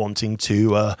agency wanting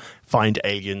to find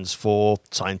aliens for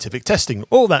scientific testing,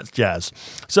 all that jazz.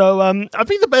 So I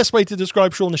think the best way to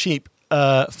describe Shaun the Sheep,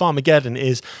 Farmageddon,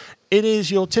 is it is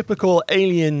your typical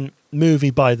alien movie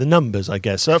by the numbers, I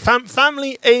guess. So a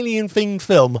family alien-themed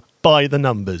film by the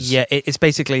numbers. Yeah, it's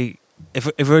basically, if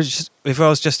I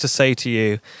was just to say to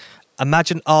you,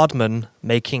 imagine Aardman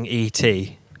making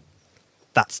E.T.,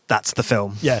 That's the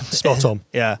film. Yeah, spot on.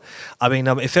 Yeah. I mean,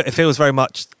 it feels very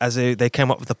much as if they came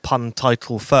up with the pun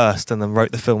title first and then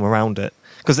wrote the film around it.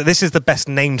 Because this is the best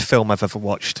named film I've ever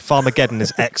watched. Farmageddon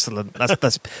is excellent.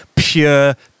 That's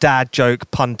pure dad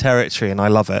joke pun territory, and I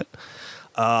love it.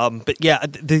 But yeah,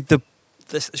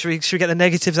 should we get the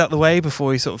negatives out of the way before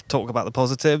we sort of talk about the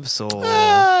positives? Or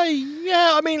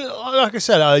yeah, I mean, like I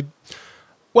said, I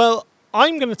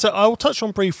will touch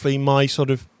on briefly my sort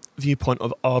of viewpoint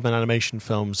of Aardman animation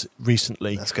films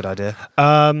recently. That's a good idea.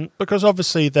 Because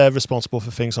obviously they're responsible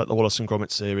for things like the Wallace and Gromit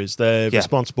series. They're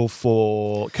responsible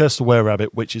for Curse the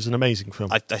Were-Rabbit, which is an amazing film.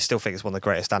 I still think it's one of the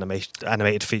greatest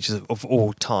animated features of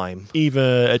all time.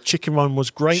 Either Chicken Run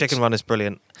was great. Chicken Run is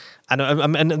brilliant. And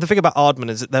the thing about Aardman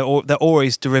is that they're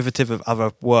always derivative of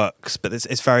other works, but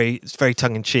it's very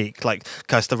tongue in cheek. Like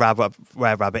Curse the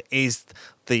Were-Rabbit is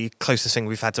the closest thing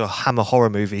we've had to a Hammer horror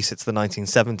movie since the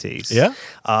 1970s. Yeah.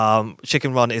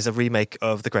 Chicken Run is a remake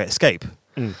of The Great Escape,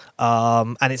 and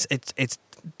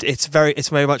it's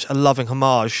very much a loving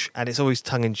homage, and it's always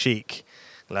tongue in cheek.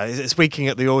 Like, it's winking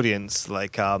at the audience,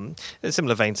 like in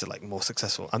similar veins to like more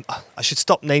successful. I should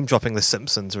stop name dropping The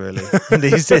Simpsons, really. But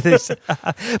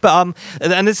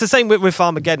and it's the same with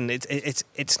Farmageddon.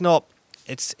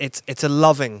 It's a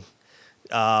loving.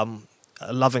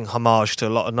 A loving homage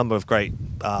to a number of great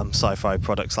sci-fi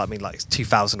products. Like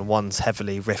 2001's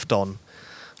heavily riffed on,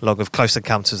 along with Close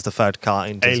Encounters of the Third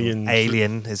Kind.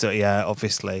 Alien is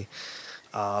obviously.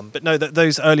 But no,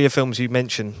 those earlier films you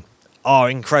mentioned are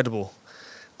incredible.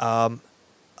 I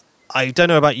don't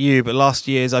know about you, but last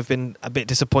year's I've been a bit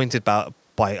disappointed by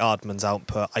Aardman's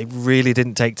output. I really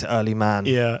didn't take to Early Man.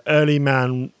 Yeah, Early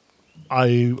Man,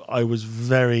 I was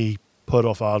very put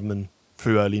off Aardman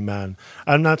through Early Man,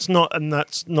 and that's not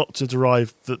to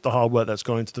derive the hard work that's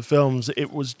gone into the films.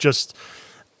 It was just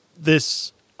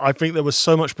this. I think there was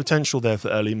so much potential there for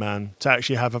Early Man to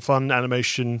actually have a fun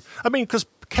animation. I mean, because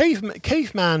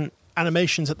caveman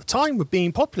animations at the time were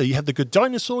being popular. You had the Good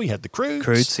Dinosaur, you had the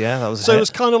Croods. Yeah, that was. So it was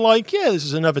kind of like, yeah, this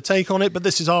is another take on it, but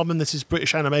this is Aardman, this is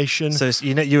British animation. So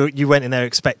you went in there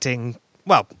expecting,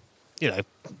 well,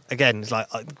 again, it's like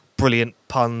brilliant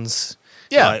puns,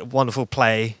 wonderful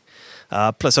play.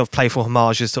 Plus sort of playful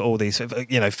homages to all these,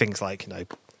 things like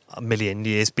a million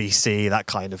years BC, that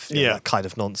kind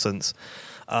of nonsense.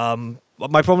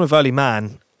 My problem with Early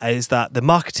Man is that the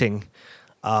marketing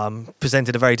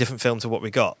presented a very different film to what we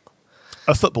got.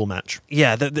 A football match.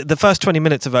 Yeah, the first 20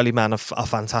 minutes of Early Man are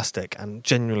fantastic and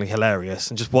genuinely hilarious.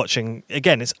 And just watching,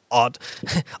 again, it's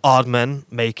Aardman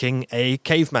making a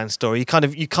caveman story. You kind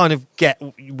of get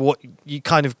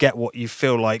what you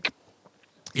feel like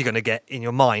you're going to get in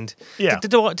your mind. Yeah.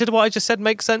 Did what I just said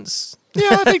make sense?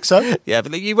 Yeah, I think so. Yeah,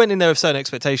 but you went in there with certain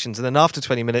expectations, and then after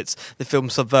 20 minutes, the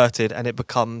film's subverted, and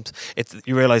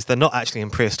you realise they're not actually in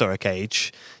prehistoric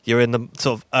age. You're in the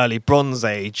sort of early Bronze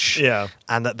Age. Yeah.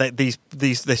 And that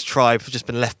this tribe have just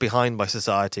been left behind by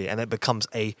society, and it becomes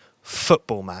a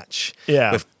football match.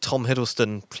 Yeah. With Tom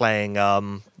Hiddleston playing,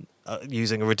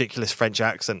 using a ridiculous French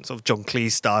accent, sort of John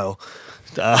Cleese style.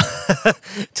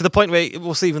 To the point where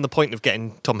we'll see even the point of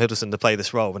getting Tom Hiddleston to play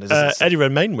this role. When Eddie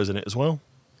Redmayne was in it as well.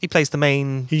 He plays the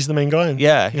main. He's the main guy.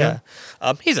 Yeah.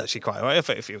 He's actually quite alright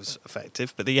if he was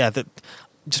effective. But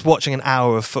just watching an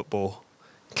hour of football,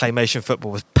 claymation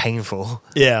football, was painful.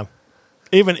 Yeah.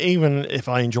 Even if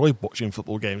I enjoy watching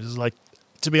football games, it's like,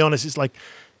 to be honest, it's like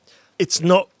it's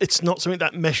not something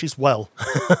that meshes well.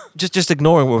 just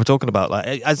ignoring what we're talking about.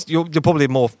 Like, as you're probably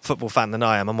more football fan than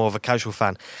I am. I'm more of a casual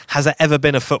fan. Has there ever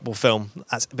been a football film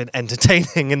that's been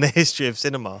entertaining in the history of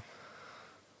cinema?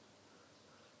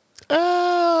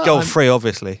 Goal free,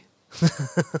 obviously.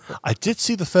 I did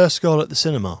see the first goal at the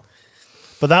cinema,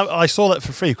 but I saw that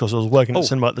for free because I was working at the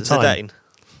cinema at the time. Zidane.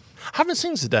 I haven't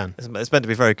seen Zidane. It's meant to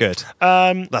be very good.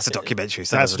 That's a documentary.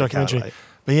 So that's a documentary. Count,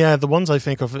 but yeah, the ones I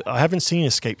think of, I haven't seen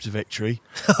Escape to Victory.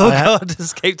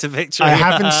 Escape to Victory. I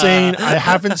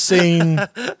haven't seen.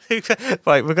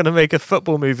 Right, we're going to make a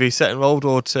football movie set in World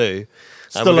War II.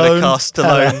 And we're going to cast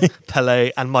Stallone,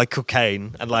 Pele, and Michael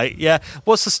Caine. And like, yeah,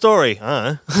 what's the story?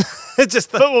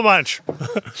 Just the football match.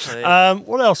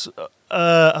 What else?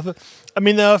 I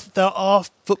mean, there are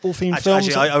football themed films.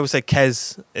 Actually, I would say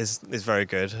Kes is very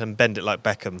good, and Bend It Like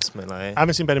Beckham's. I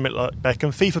haven't seen Bend It Like Beckham.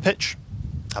 FIFA Pitch.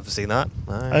 Haven't seen that.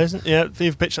 No. Isn't? Yeah,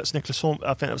 FIFA Pitch. That's Nicholas Hornby.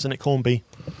 I think that was a Nick Hornby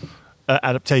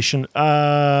adaptation.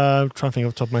 I'm trying to think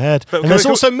off the top of my head. And there's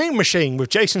also Mean Machine with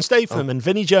Jason Statham and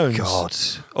Vinnie Jones. God.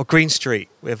 Or Green Street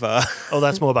with. Oh,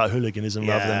 that's more about hooliganism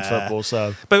rather than football.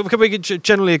 So, but can we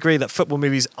generally agree that football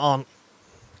movies aren't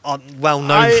well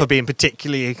known for being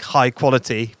particularly high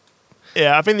quality?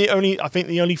 Yeah, I think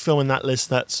the only film in that list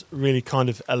that's really kind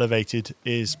of elevated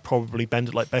is probably Bend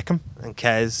It Like Beckham and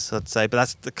Kes, I'd say. But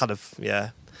that's the kind of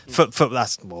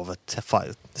that's more of a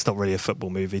fight. It's not really a football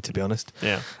movie, to be honest.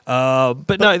 Yeah.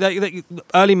 But no,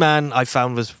 Early Man I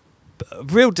found was a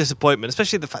real disappointment,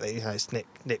 especially the fact that it's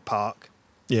Nick Park.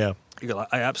 Yeah.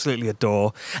 I absolutely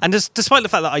adore, and despite the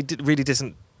fact that I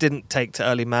didn't take to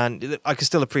Early Man, I could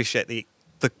still appreciate the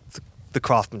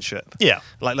craftsmanship. Yeah,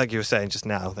 like you were saying just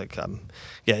now. Like,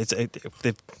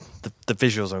 the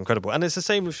visuals are incredible, and it's the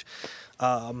same with.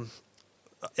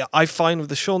 I find with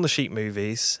the Shaun the Sheep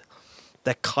movies,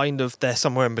 they're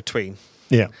somewhere in between.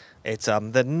 Yeah, it's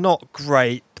they're not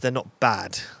great, but they're not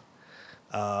bad.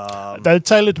 They're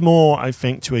tailored more, I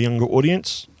think, to a younger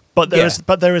audience. But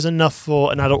there is enough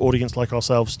for an adult audience like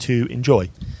ourselves to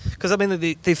enjoy. Because I mean,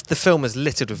 the film is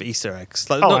littered with Easter eggs.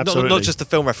 Like, absolutely. Not just the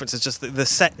film references, just the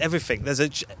set, everything.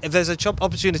 If there's a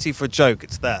opportunity for a joke,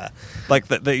 it's there. Like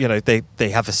they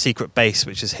have a secret base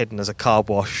which is hidden as a car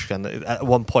wash, and at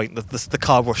one point the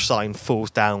car wash sign falls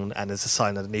down, and there's a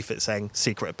sign underneath it saying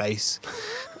 "secret base."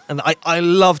 And I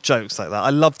love jokes like that. I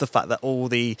love the fact that all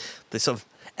the sort of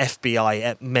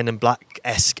FBI Men in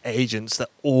Black-esque agents, they're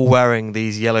all wearing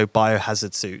these yellow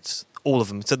biohazard suits, all of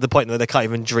them, to the point where they can't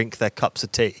even drink their cups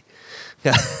of tea.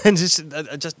 Yeah, and it's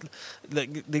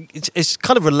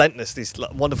kind of relentless. These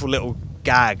wonderful little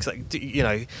gags,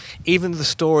 even the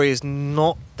story is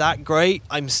not that great.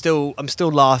 I'm still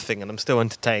laughing and I'm still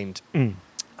entertained.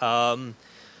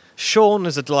 Shaun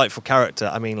is a delightful character.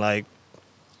 I mean, oddly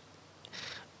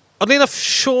enough,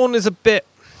 Shaun is a bit.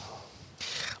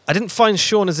 I didn't find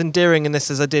Shaun as endearing in this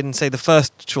as I did in, say, the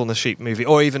first Shaun the Sheep movie,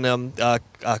 or even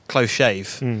Close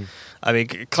Shave. I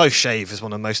mean, Close Shave is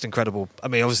one of the most incredible. I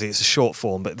mean, obviously it's a short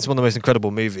form, but it's one of the most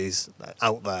incredible movies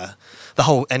out there. The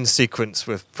whole end sequence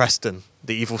with Preston,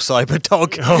 the evil cyber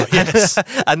dog,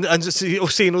 and just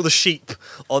seeing all the sheep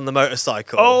on the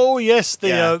motorcycle. Oh yes,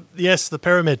 the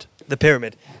pyramid. The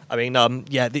pyramid. I mean,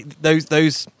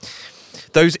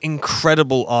 those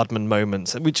incredible Aardman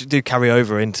moments, which do carry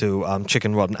over into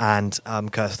Chicken Run and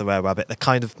Curse the Were Rabbit, they're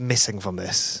kind of missing from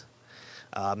this.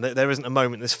 There isn't a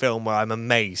moment in this film where I'm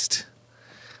amazed,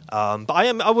 but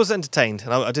I was entertained,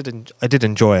 and I did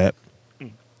enjoy it.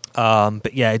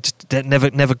 But yeah, it just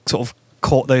never sort of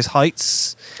caught those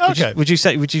heights. Okay. Would you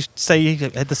say you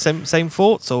had the same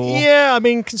thoughts? Or yeah, I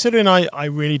mean, considering I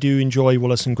really do enjoy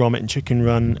Wallace and Gromit and Chicken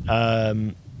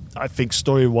Run, I think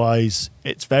story-wise,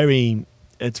 it's very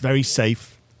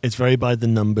safe. It's very by the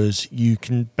numbers. You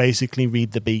can basically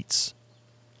read the beats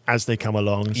as they come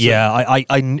along. So. Yeah,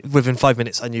 I within 5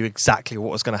 minutes I knew exactly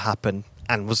what was going to happen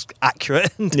and was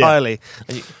accurate entirely.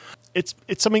 Yeah. It's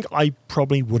something I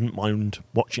probably wouldn't mind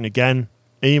watching again,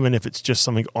 even if it's just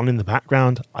something on in the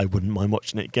background. I wouldn't mind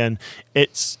watching it again.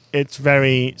 It's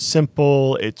very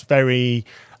simple.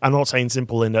 I'm not saying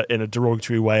simple in a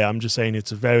derogatory way. I'm just saying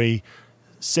it's a very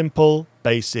simple,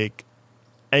 basic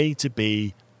A to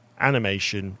B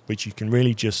animation, which you can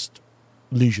really just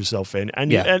lose yourself in,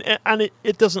 and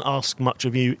it doesn't ask much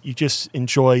of you. You just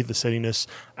enjoy the silliness,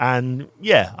 and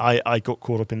I got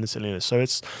caught up in the silliness. So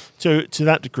it's to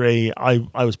that degree, I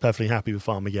was perfectly happy with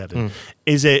Farmageddon.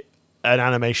 Is it an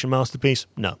animation masterpiece?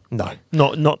 No, not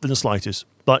in the slightest.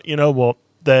 But you know what?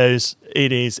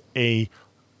 It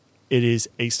is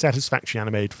a satisfactory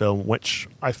animated film, which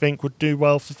I think would do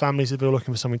well for families if they're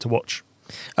looking for something to watch.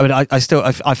 I mean, I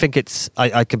think it's.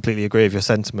 I completely agree with your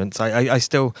sentiments. I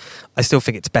still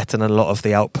think it's better than a lot of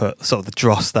the output, sort of the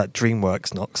dross that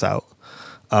DreamWorks knocks out.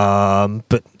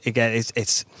 But again,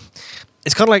 it's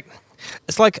kind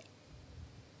of like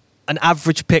an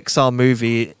average Pixar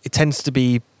movie. It tends to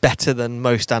be better than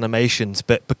most animations,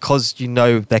 but because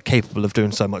they're capable of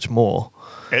doing so much more,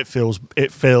 it feels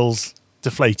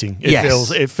deflating.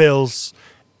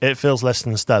 It feels less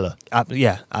than stellar.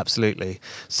 Yeah, absolutely.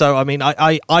 So, I mean,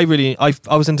 I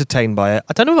was entertained by it.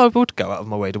 I don't know if I would go out of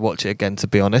my way to watch it again, to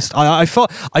be honest. I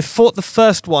thought the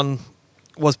first one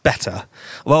was better.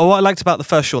 Well, what I liked about the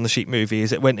first Shaun the Sheep movie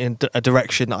is it went in a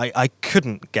direction I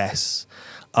couldn't guess.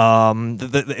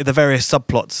 the various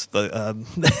subplots,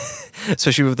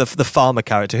 especially with the farmer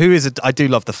character, who is I do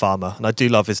love the farmer, and I do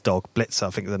love his dog Blitzer.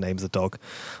 I think the name's the dog.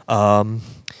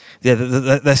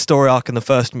 Their story arc in the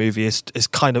first movie is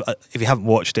kind of, if you haven't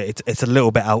watched it, it's a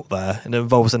little bit out there, and it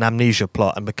involves an amnesia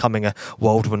plot and becoming a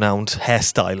world-renowned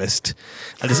hairstylist.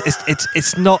 And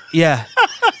it's not, yeah,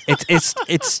 it's.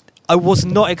 I was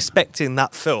not expecting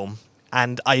that film.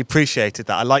 And I appreciated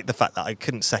that. I liked the fact that I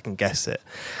couldn't second guess it.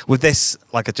 With this,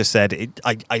 like I just said,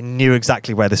 I knew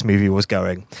exactly where this movie was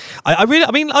going. I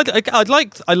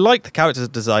like the character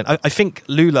design. I think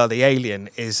Lula the alien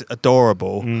is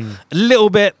adorable. A little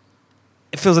bit.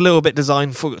 It feels a little bit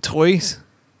designed for toys.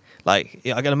 Like,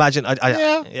 yeah, I can imagine. But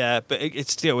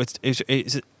it's still it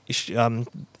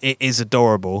is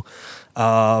adorable.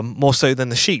 More so than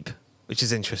the sheep, which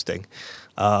is interesting.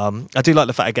 I do like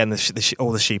the fact again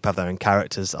all the sheep have their own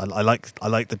characters. I like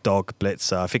the dog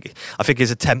Blitzer. I think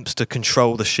his attempts to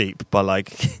control the sheep by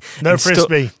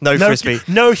frisbee, no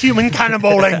human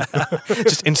cannonballing,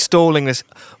 just installing this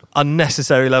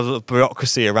unnecessary level of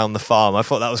bureaucracy around the farm. I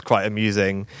thought that was quite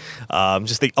amusing.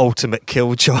 Just the ultimate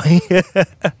killjoy,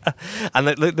 and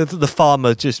the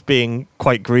farmer just being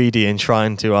quite greedy and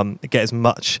trying to get as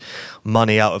much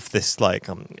money out of this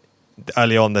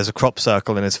early on, there's a crop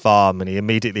circle in his farm, and he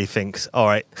immediately thinks, "All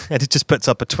right," and he just puts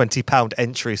up a £20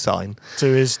 entry sign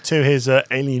to his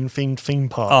alien themed theme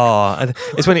park. Oh, and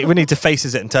it's when he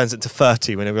defaces it and turns it to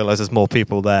 30 when he realises there's more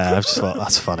people there. I've just thought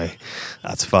that's funny.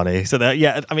 That's funny. So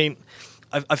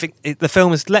I think the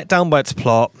film is let down by its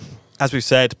plot, as we've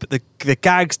said, but the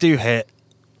gags do hit.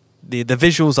 The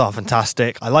visuals are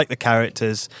fantastic. I like the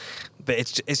characters, but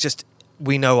it's just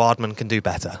we know Aardman can do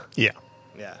better. Yeah.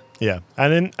 Yeah,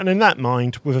 and in that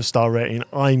mind, with a star rating,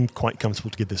 I'm quite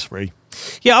comfortable to give this 3.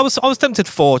 Yeah, I was tempted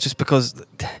 4 just because the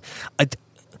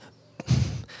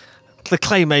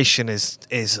claymation is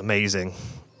amazing.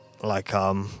 But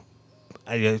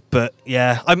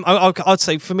yeah, I'd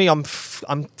say for me, I'm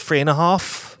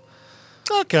 3.5.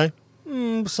 Okay.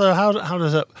 So how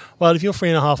does it? Well, if you're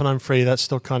 3.5 and I'm 3, that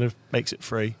still kind of makes it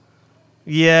 3.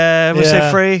 Yeah, we'll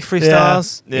say 3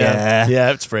 stars.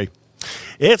 Yeah, it's 3.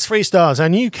 It's 3 stars,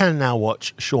 and you can now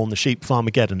watch Shaun the Sheep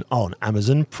Farmageddon on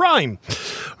Amazon Prime.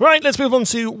 Right, let's move on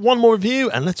to one more review,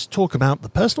 and let's talk about the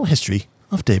personal history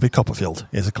of David Copperfield.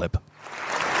 Here's a clip.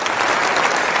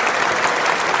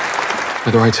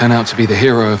 Whether I turn out to be the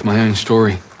hero of my own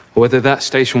story, or whether that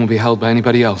station will be held by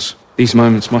anybody else, these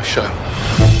moments must show.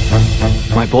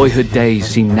 My boyhood days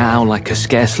seem now like a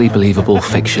scarcely believable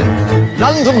fiction.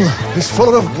 London is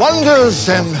full of wonders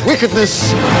and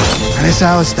wickedness. And it's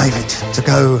ours, David, to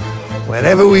go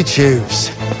wherever we choose.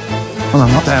 Well,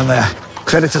 I'm not down there.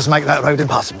 Creditors make that road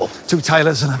impossible. 2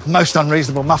 tailors and a most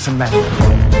unreasonable muffin man.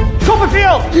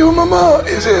 Copperfield! Your mama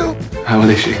is ill. How ill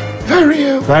is she? Very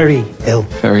ill. Very ill.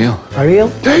 Very ill. Very ill?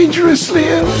 Dangerously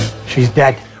ill. She's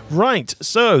dead. Right,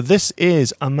 so this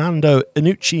is Armando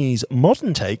Iannucci's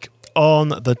modern take on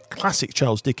the classic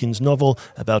Charles Dickens novel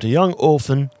about a young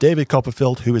orphan, David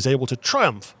Copperfield, who is able to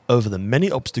triumph over the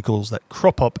many obstacles that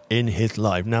crop up in his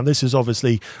life. Now, this is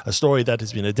obviously a story that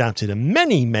has been adapted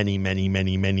many times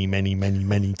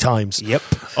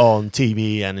on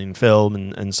TV and in film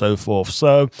and so forth.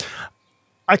 So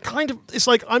it's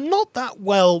like I'm not that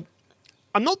well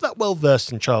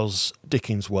versed in Charles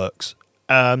Dickens' works.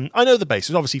 I know the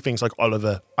basics. Obviously, things like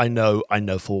Oliver, I know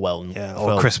full well.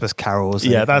 Or Christmas carols.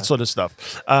 Yeah, that sort of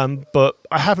stuff. But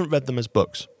I haven't read them as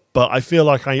books. But I feel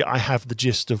like I have the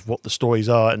gist of what the stories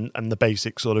are and the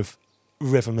basic sort of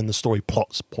rhythm and the story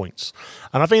plots points.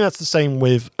 And I think that's the same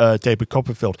with David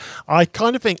Copperfield. I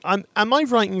kind of think, am I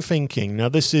right in thinking, now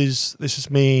this is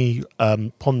me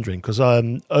pondering, because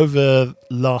over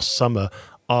last summer,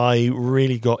 I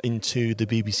really got into the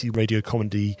BBC radio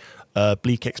comedy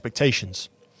Bleak Expectations.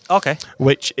 Okay.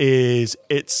 Which is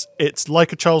it's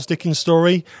like a Charles Dickens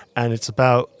story, and it's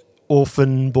about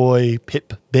orphan boy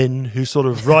Pip Bin who sort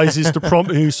of rises to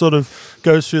who sort of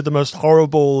goes through the most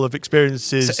horrible of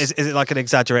experiences. So is it like an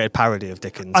exaggerated parody of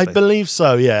Dickens? I believe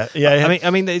so. Yeah. I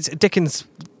mean, it's Dickens.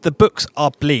 The books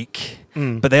are bleak,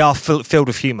 but they are filled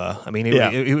with humour. I mean,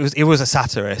 it was a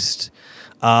satirist.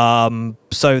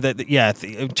 So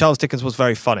that Charles Dickens was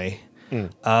very funny.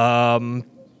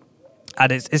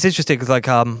 And it's interesting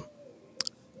because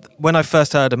when I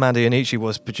first heard Armando Iannucci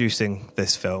was producing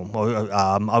this film,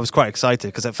 I was quite excited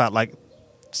because it felt like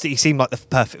he seemed like the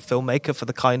perfect filmmaker for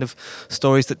the kind of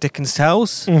stories that Dickens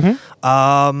tells.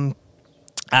 And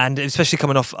especially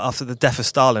coming off after The Death of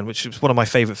Stalin, which was one of my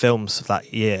favourite films of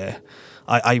that year.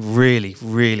 I really,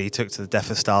 really took to The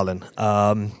Death of Stalin.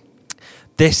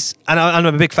 this, and I'm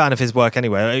a big fan of his work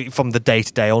anyway. From the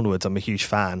day-to-day onwards, I'm a huge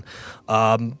fan.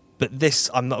 But this,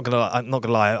 I'm not gonna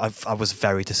lie, I was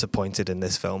very disappointed in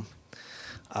this film.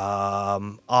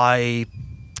 I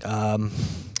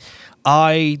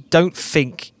don't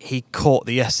think he caught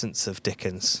the essence of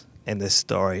Dickens in this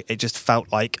story. It just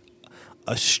felt like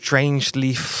a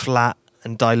strangely flat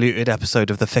and diluted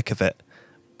episode of The Thick of It,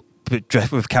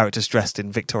 but with characters dressed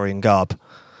in Victorian garb.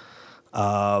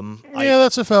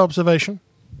 That's a fair observation.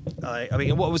 I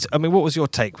mean, what was your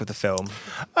take with the film?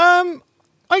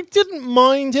 I didn't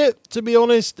mind it, to be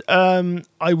honest.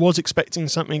 I was expecting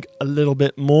something a little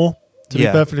bit more, to be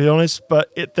perfectly honest,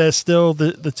 but there's still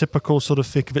the typical sort of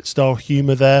Thick of It style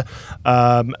humour there,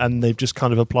 and they've just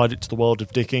kind of applied it to the world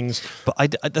of Dickens.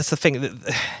 But that's the thing,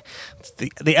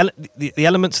 the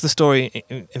elements of the story,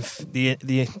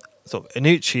 the sort of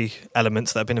Iannucci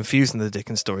elements that have been infused in the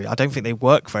Dickens story, I don't think they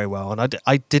work very well, and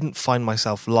I didn't find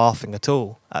myself laughing at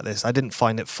all at this. I didn't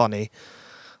find it funny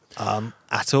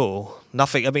at all.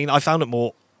 Nothing. I mean, I found it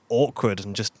more awkward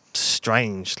and just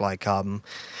strange. Like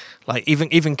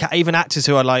even actors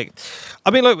who are like,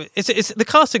 I mean, look, it's the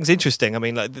casting's interesting. I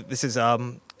mean, like this is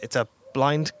it's a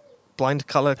blind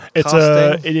color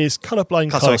casting. It is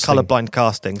colorblind Sorry, casting. colorblind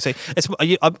casting. So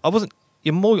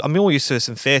I'm more used to this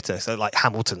in theatre. So like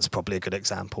Hamilton's probably a good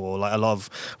example, or like a lot of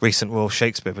recent Royal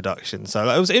Shakespeare productions. So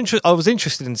I was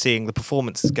interested in seeing the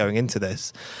performances going into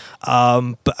this.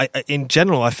 But in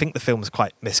general, I think the film is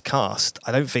quite miscast.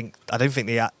 I don't think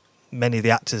many of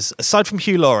the actors, aside from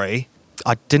Hugh Laurie,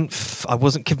 I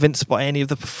wasn't convinced by any of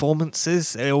the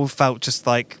performances. It all felt just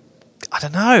like, I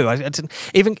don't know. I didn't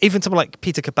even someone like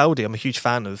Peter Capaldi, I'm a huge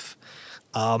fan of.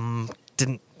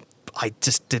 I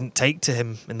just didn't take to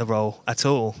him in the role at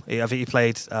all. I think he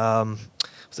played, was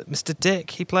it Mr.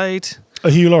 Dick he played?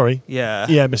 Hugh Laurie? Yeah.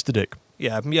 Yeah, Mr. Dick.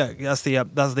 Yeah, that's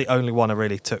the only one I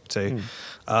really took to.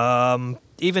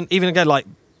 Even again, like,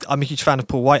 I'm a huge fan of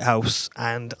Paul Whitehouse,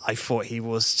 and I thought he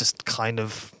was just kind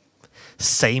of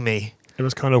samey. It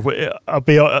was kind of, I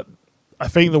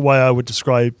think the way I would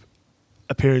describe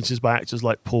appearances by actors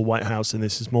like Paul Whitehouse in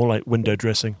this is more like window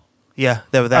dressing. Yeah,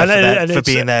 they were there for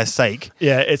being their sake.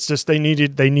 Yeah, it's just they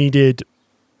needed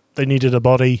a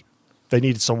body. They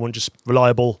needed someone just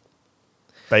reliable.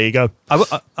 There you go.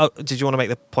 Did you want to make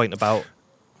the point about?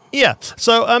 Yeah.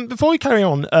 So before we carry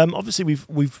on, obviously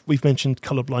we've mentioned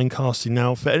colourblind casting.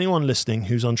 Now, for anyone listening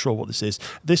who's unsure what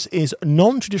this is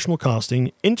non-traditional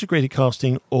casting, integrated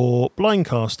casting, or blind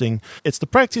casting. It's the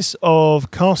practice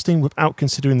of casting without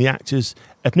considering the actor's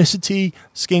ethnicity,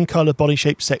 skin colour, body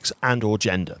shape, sex, and/or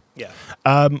gender. Yeah.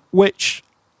 Which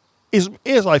is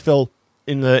I feel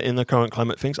in the current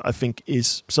climate things, I think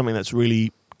is something that's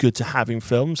really good to have in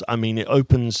films. I mean,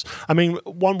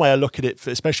 one way I look at it,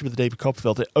 especially with David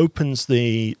Copperfield, it opens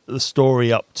the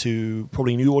story up to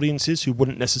probably new audiences who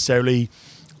wouldn't necessarily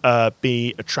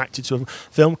be attracted to a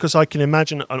film, because I can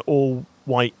imagine an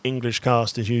all-white English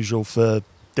cast as usual for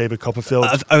David Copperfield.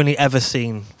 I've only ever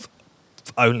seen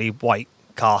only white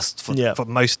cast for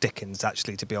most Dickens,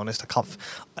 actually, to be honest. Off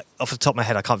the top of my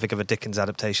head, I can't think of a Dickens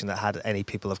adaptation that had any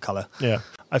people of colour. Yeah.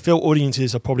 I feel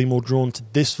audiences are probably more drawn to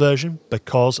this version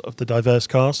because of the diverse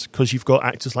cast, because you've got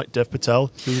actors like Dev Patel,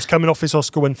 who was coming off his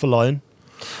Oscar win for Lion.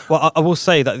 Well, I will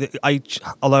say that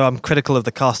although I'm critical of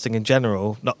the casting in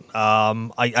general,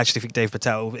 I actually think Dev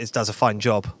Patel does a fine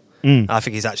job. I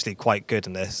think he's actually quite good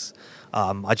in this.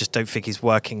 I just don't think he's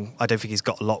working. I don't think he's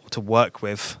got a lot to work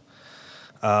with.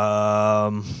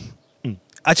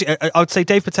 Actually, I would say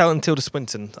Dev Patel and Tilda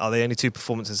Swinton are the only two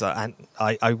performances that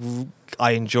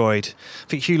I enjoyed. I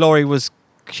think Hugh Laurie was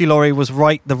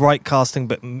the right casting,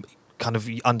 but kind of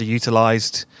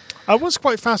underutilized. I was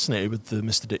quite fascinated with the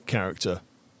Mr. Dick character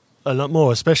a lot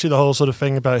more, especially the whole sort of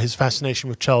thing about his fascination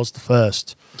with Charles I.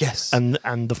 Yes, and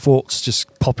the thoughts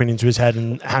just popping into his head,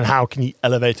 and how can he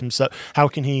elevate himself? How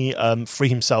can he free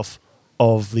himself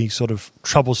of the sort of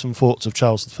troublesome thoughts of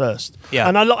Charles I? Yeah,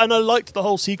 and I liked the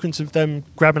whole sequence of them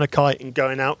grabbing a kite and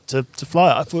going out to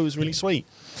fly it. I thought it was really sweet.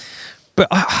 But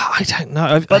I don't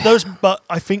know. But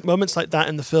I think moments like that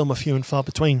in the film are few and far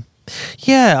between.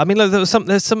 Yeah, I mean, look, there's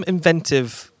some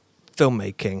inventive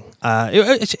filmmaking.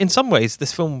 In some ways,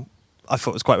 this film I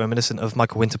thought was quite reminiscent of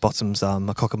Michael Winterbottom's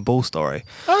A Cock and Bull Story.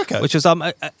 Oh, okay. Which was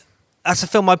that's a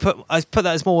film I put that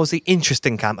as more as the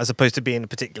interesting camp as opposed to being a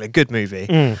particular good movie.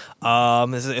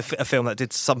 There's a film that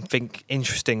did something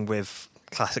interesting with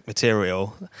classic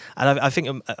material, and I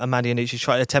think Amanda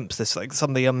Iannucci attempts this, like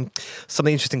some of the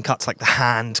interesting cuts, like the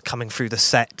hand coming through the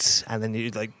set, and then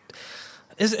you like.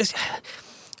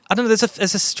 I don't know.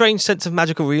 There's a strange sense of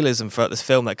magical realism throughout this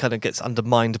film that kind of gets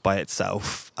undermined by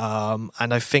itself,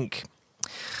 and I think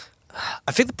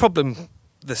the problem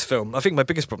this film, I think my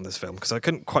biggest problem with this film, because I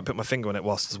couldn't quite put my finger on it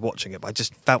whilst I was watching it, but I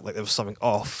just felt like there was something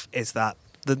off, is that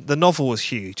the novel was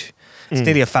huge. It's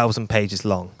nearly 1,000 pages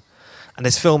long. And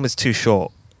this film is too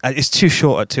short. It's too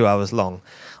short at 2 hours long.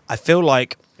 I feel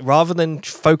like rather than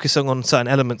focusing on certain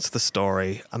elements of the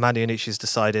story, Armando Iannucci has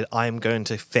decided I am going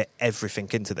to fit everything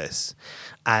into this.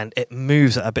 And it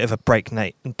moves at a bit of a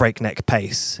breakneck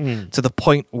pace to the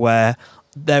point where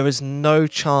there is no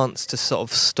chance to sort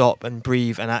of stop and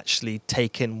breathe and actually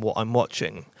take in what I'm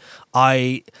watching.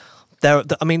 One of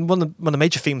the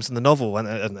major themes in the novel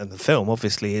and the film,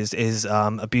 obviously, is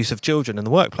abuse of children in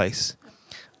the workplace.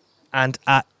 And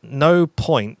at no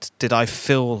point did I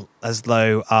feel as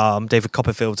though David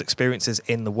Copperfield's experiences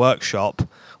in the workshop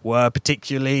were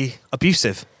particularly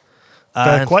abusive.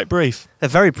 They're quite brief. They're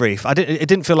very brief. It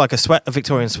didn't feel like a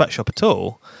Victorian sweatshop at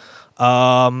all.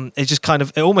 It just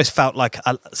it almost felt like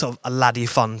a sort of a laddie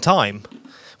fun time,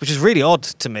 which is really odd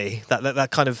to me. That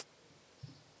kind of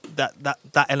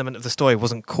that element of the story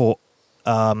wasn't caught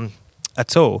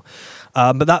at all.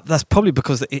 But that's probably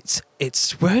because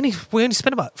we only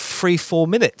spent about 3-4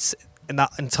 minutes in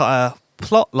that entire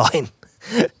plot line.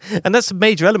 And that's a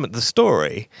major element of the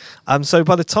story. So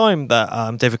by the time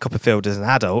that David Copperfield is an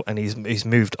adult and he's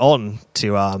moved on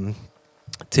to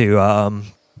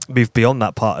move beyond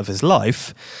that part of his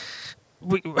life,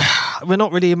 we're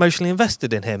not really emotionally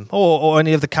invested in him or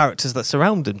any of the characters that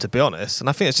surround him, to be honest. And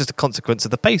I think it's just a consequence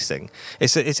of the pacing.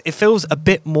 It feels a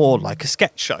bit more like a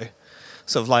sketch show,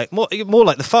 sort of like more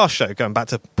like the Fast Show. Going back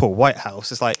to Paul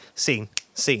Whitehouse, it's like scene,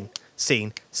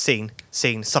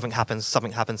 something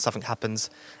happens,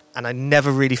 and I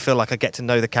never really feel like I get to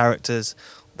know the characters,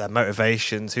 their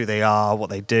motivations, who they are,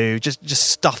 what they do. Just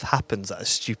stuff happens at a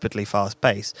stupidly fast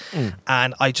pace.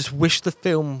 And I just wish the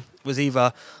film was either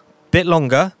a bit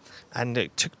longer and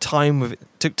it took time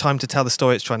to tell the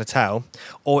story it's trying to tell,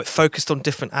 or it focused on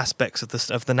different aspects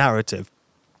of the narrative.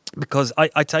 Because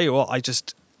I tell you what, I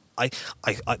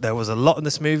there was a lot in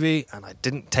this movie and I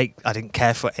didn't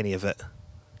care for any of it.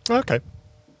 Okay,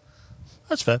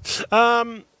 that's fair.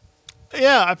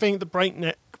 Yeah, I think the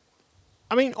breakneck.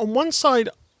 I mean, on one side,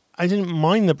 I didn't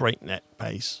mind the breakneck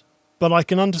pace, but I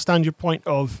can understand your point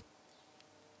of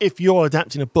if you're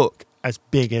adapting a book as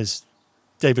big as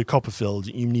David Copperfield,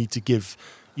 you need to give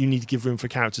room for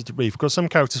characters to breathe, because some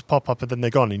characters pop up and then they're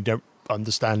gone, and you don't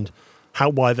understand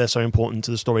why they're so important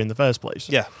to the story in the first place.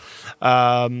 Yeah,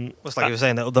 it's like you were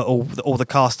saying that all the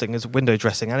casting is window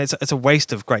dressing, and it's a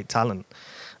waste of great talent.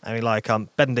 I mean, like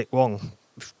Benedict Wong,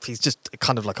 he's just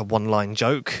kind of like a one-line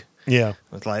joke. Yeah,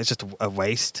 it's just a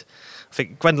waste. I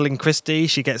think Gwendolyn Christie,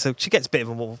 she gets a bit of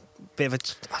a I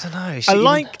don't know.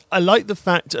 I like the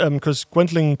fact because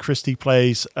Gwendolyn Christie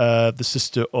plays the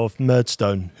sister of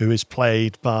Murdstone, who is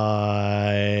played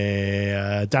by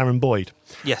Darren Boyd.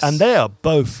 Yes, and they are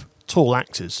both tall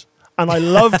actors, and I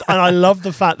loved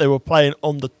the fact they were playing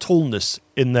on the tallness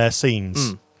in their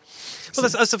scenes. Well,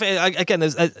 that's the thing. Again,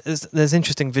 there's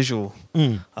interesting visual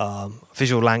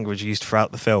language used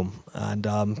throughout the film, and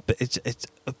but it's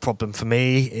a problem for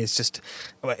me. It's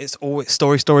always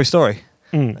story.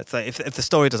 It's like if the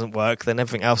story doesn't work, then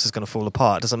everything else is going to fall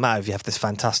apart. It doesn't matter if you have this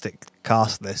fantastic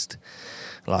cast list,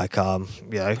 like and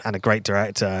a great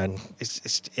director, and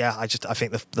I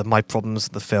think my problems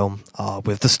with the film are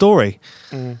with the story.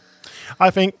 I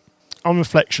think on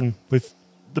reflection, with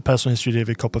the personal history of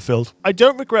David Copperfield, I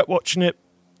don't regret watching it.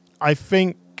 I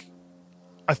think,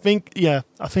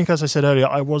 as I said earlier,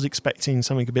 I was expecting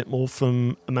something a bit more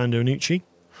from Armando Iannucci.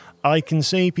 I can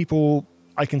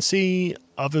see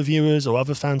other viewers or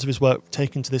other fans of his work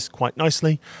taken to this quite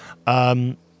nicely,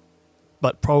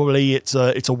 but probably it's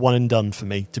a one and done for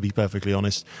me, to be perfectly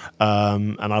honest.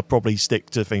 And I'll probably stick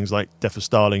to things like Death of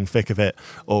Stalin, Thick of It,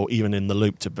 or even In the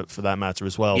Loop, for that matter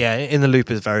as well. Yeah, In the Loop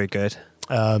is very good.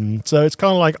 So it's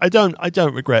kind of like I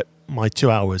don't regret my 2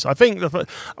 hours. I think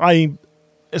I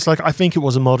think it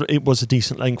was a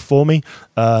decent length for me.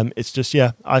 It's just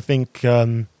I think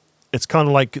it's kind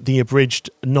of like the abridged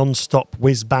non-stop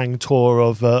whiz-bang tour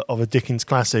of a Dickens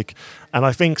classic, and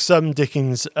I think some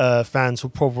Dickens fans will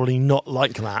probably not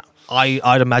like that.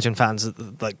 I'd imagine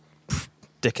like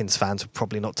Dickens fans would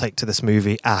probably not take to this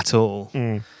movie at all.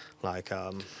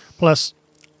 Plus,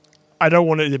 I don't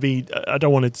want it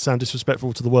to sound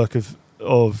disrespectful to the work of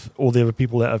all the other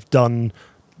people that have done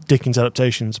Dickens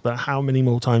adaptations, but how many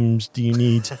more times do you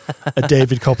need a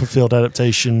David Copperfield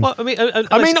adaptation? Well,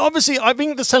 obviously, I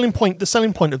think the selling point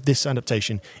of this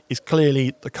adaptation is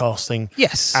clearly the casting,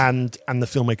 yes, and the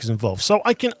filmmakers involved. So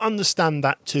I can understand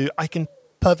that too. I can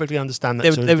perfectly understand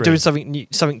that. They were doing something new,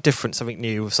 something different, something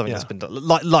new, with something that's been done,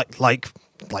 like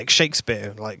like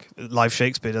Shakespeare, like live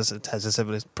Shakespeare has a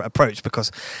similar approach,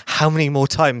 because how many more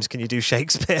times can you do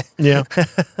Shakespeare? Yeah.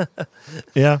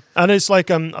 Yeah. And it's like,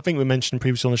 I think we mentioned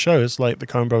previously on the show, it's like the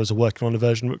Coen brothers are working on a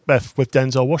version of Macbeth with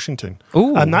Denzel Washington.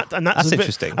 Ooh, and that's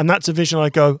interesting. And that's a vision I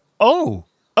go, oh,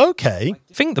 okay.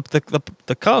 I think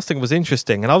the casting was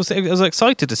interesting, and I was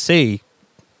excited to see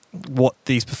what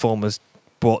these performers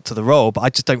brought to the role, but I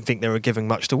just don't think they were giving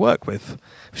much to work with,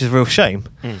 which is a real shame.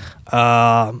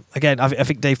 Again, I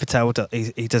think Dave Patel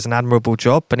he does an admirable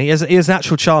job, and he has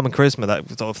natural charm and charisma that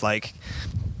sort of like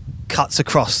cuts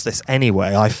across this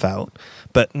anyway, I felt,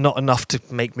 but not enough to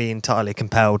make me entirely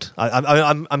compelled.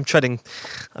 I'm treading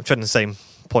the same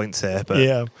points here, but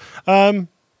I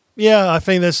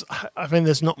think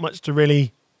there's not much to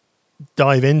really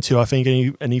dive into. I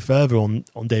think any further on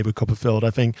David Copperfield.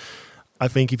 I think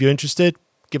if you're interested,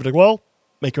 give it a whirl,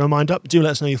 make your own mind up. Do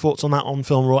let us know your thoughts on that on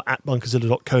filmraw at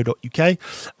bunkerzilla.co.uk.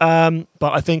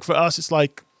 But I think for us, it's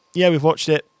like, yeah, we've watched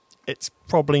it. It's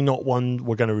probably not one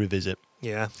we're going to revisit.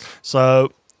 Yeah.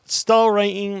 So, star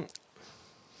rating,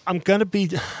 I'm going to be...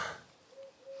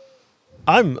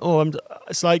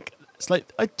 It's like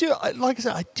I do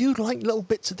like little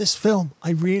bits of this film.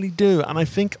 I really do. And I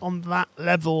think on that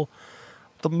level,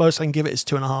 the most I can give it is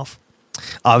 2.5.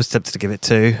 I was tempted to give it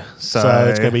 2, so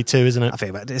it's going to be 2, isn't it? I think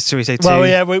about this. Should we say 2? Well,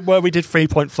 yeah, we did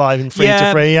 3.5 and 3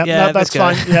 to 3. Yeah, no, that's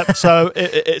fine. Yep. So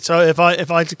so if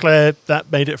I declare that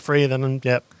made it 3, then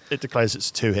it declares it's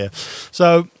 2 here.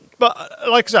 So, but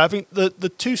like I said, I think the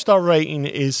 2-star rating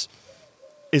is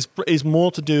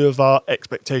more to do with our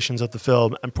expectations of the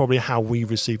film and probably how we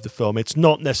receive the film. It's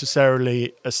not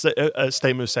necessarily a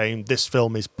statement of saying this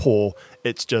film is poor.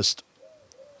 It's just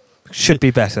should be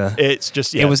better. It's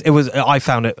just it was. I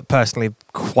found it personally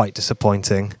quite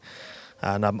disappointing,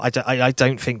 and I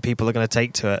don't think people are going to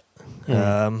take to it.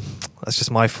 That's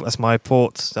just my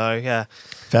thoughts. So yeah,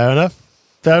 fair enough,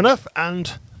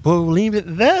 and we'll leave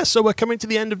it there. So we're coming to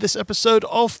the end of this episode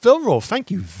of Film Raw. Thank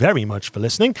you very much for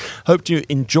listening. Hope you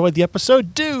enjoyed the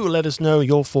episode. Do let us know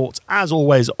your thoughts, as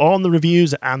always, on the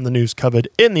reviews and the news covered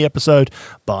in the episode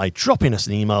by dropping us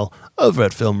an email over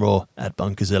at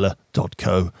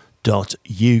filmraw@bunkerzilla.co.uk.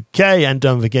 And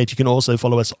don't forget, you can also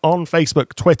follow us on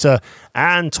Facebook, Twitter,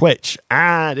 and Twitch,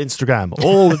 and Instagram,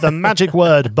 all with the magic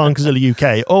word Bunkerzilla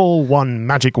UK, all one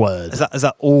magic word. Is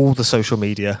that all the social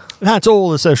media? That's all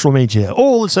the social media,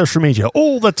 all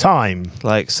the time.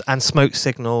 Like, and smoke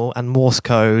signal and Morse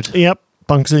code. Yep,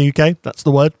 Bunkerzilla UK, that's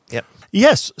the word. Yep.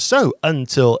 Yes, so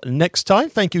until next time,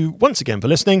 thank you once again for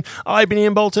listening. I've been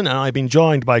Ian Bolton, and I've been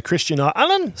joined by Christian R.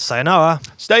 Allen. Sayonara.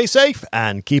 Stay safe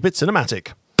and keep it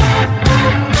cinematic.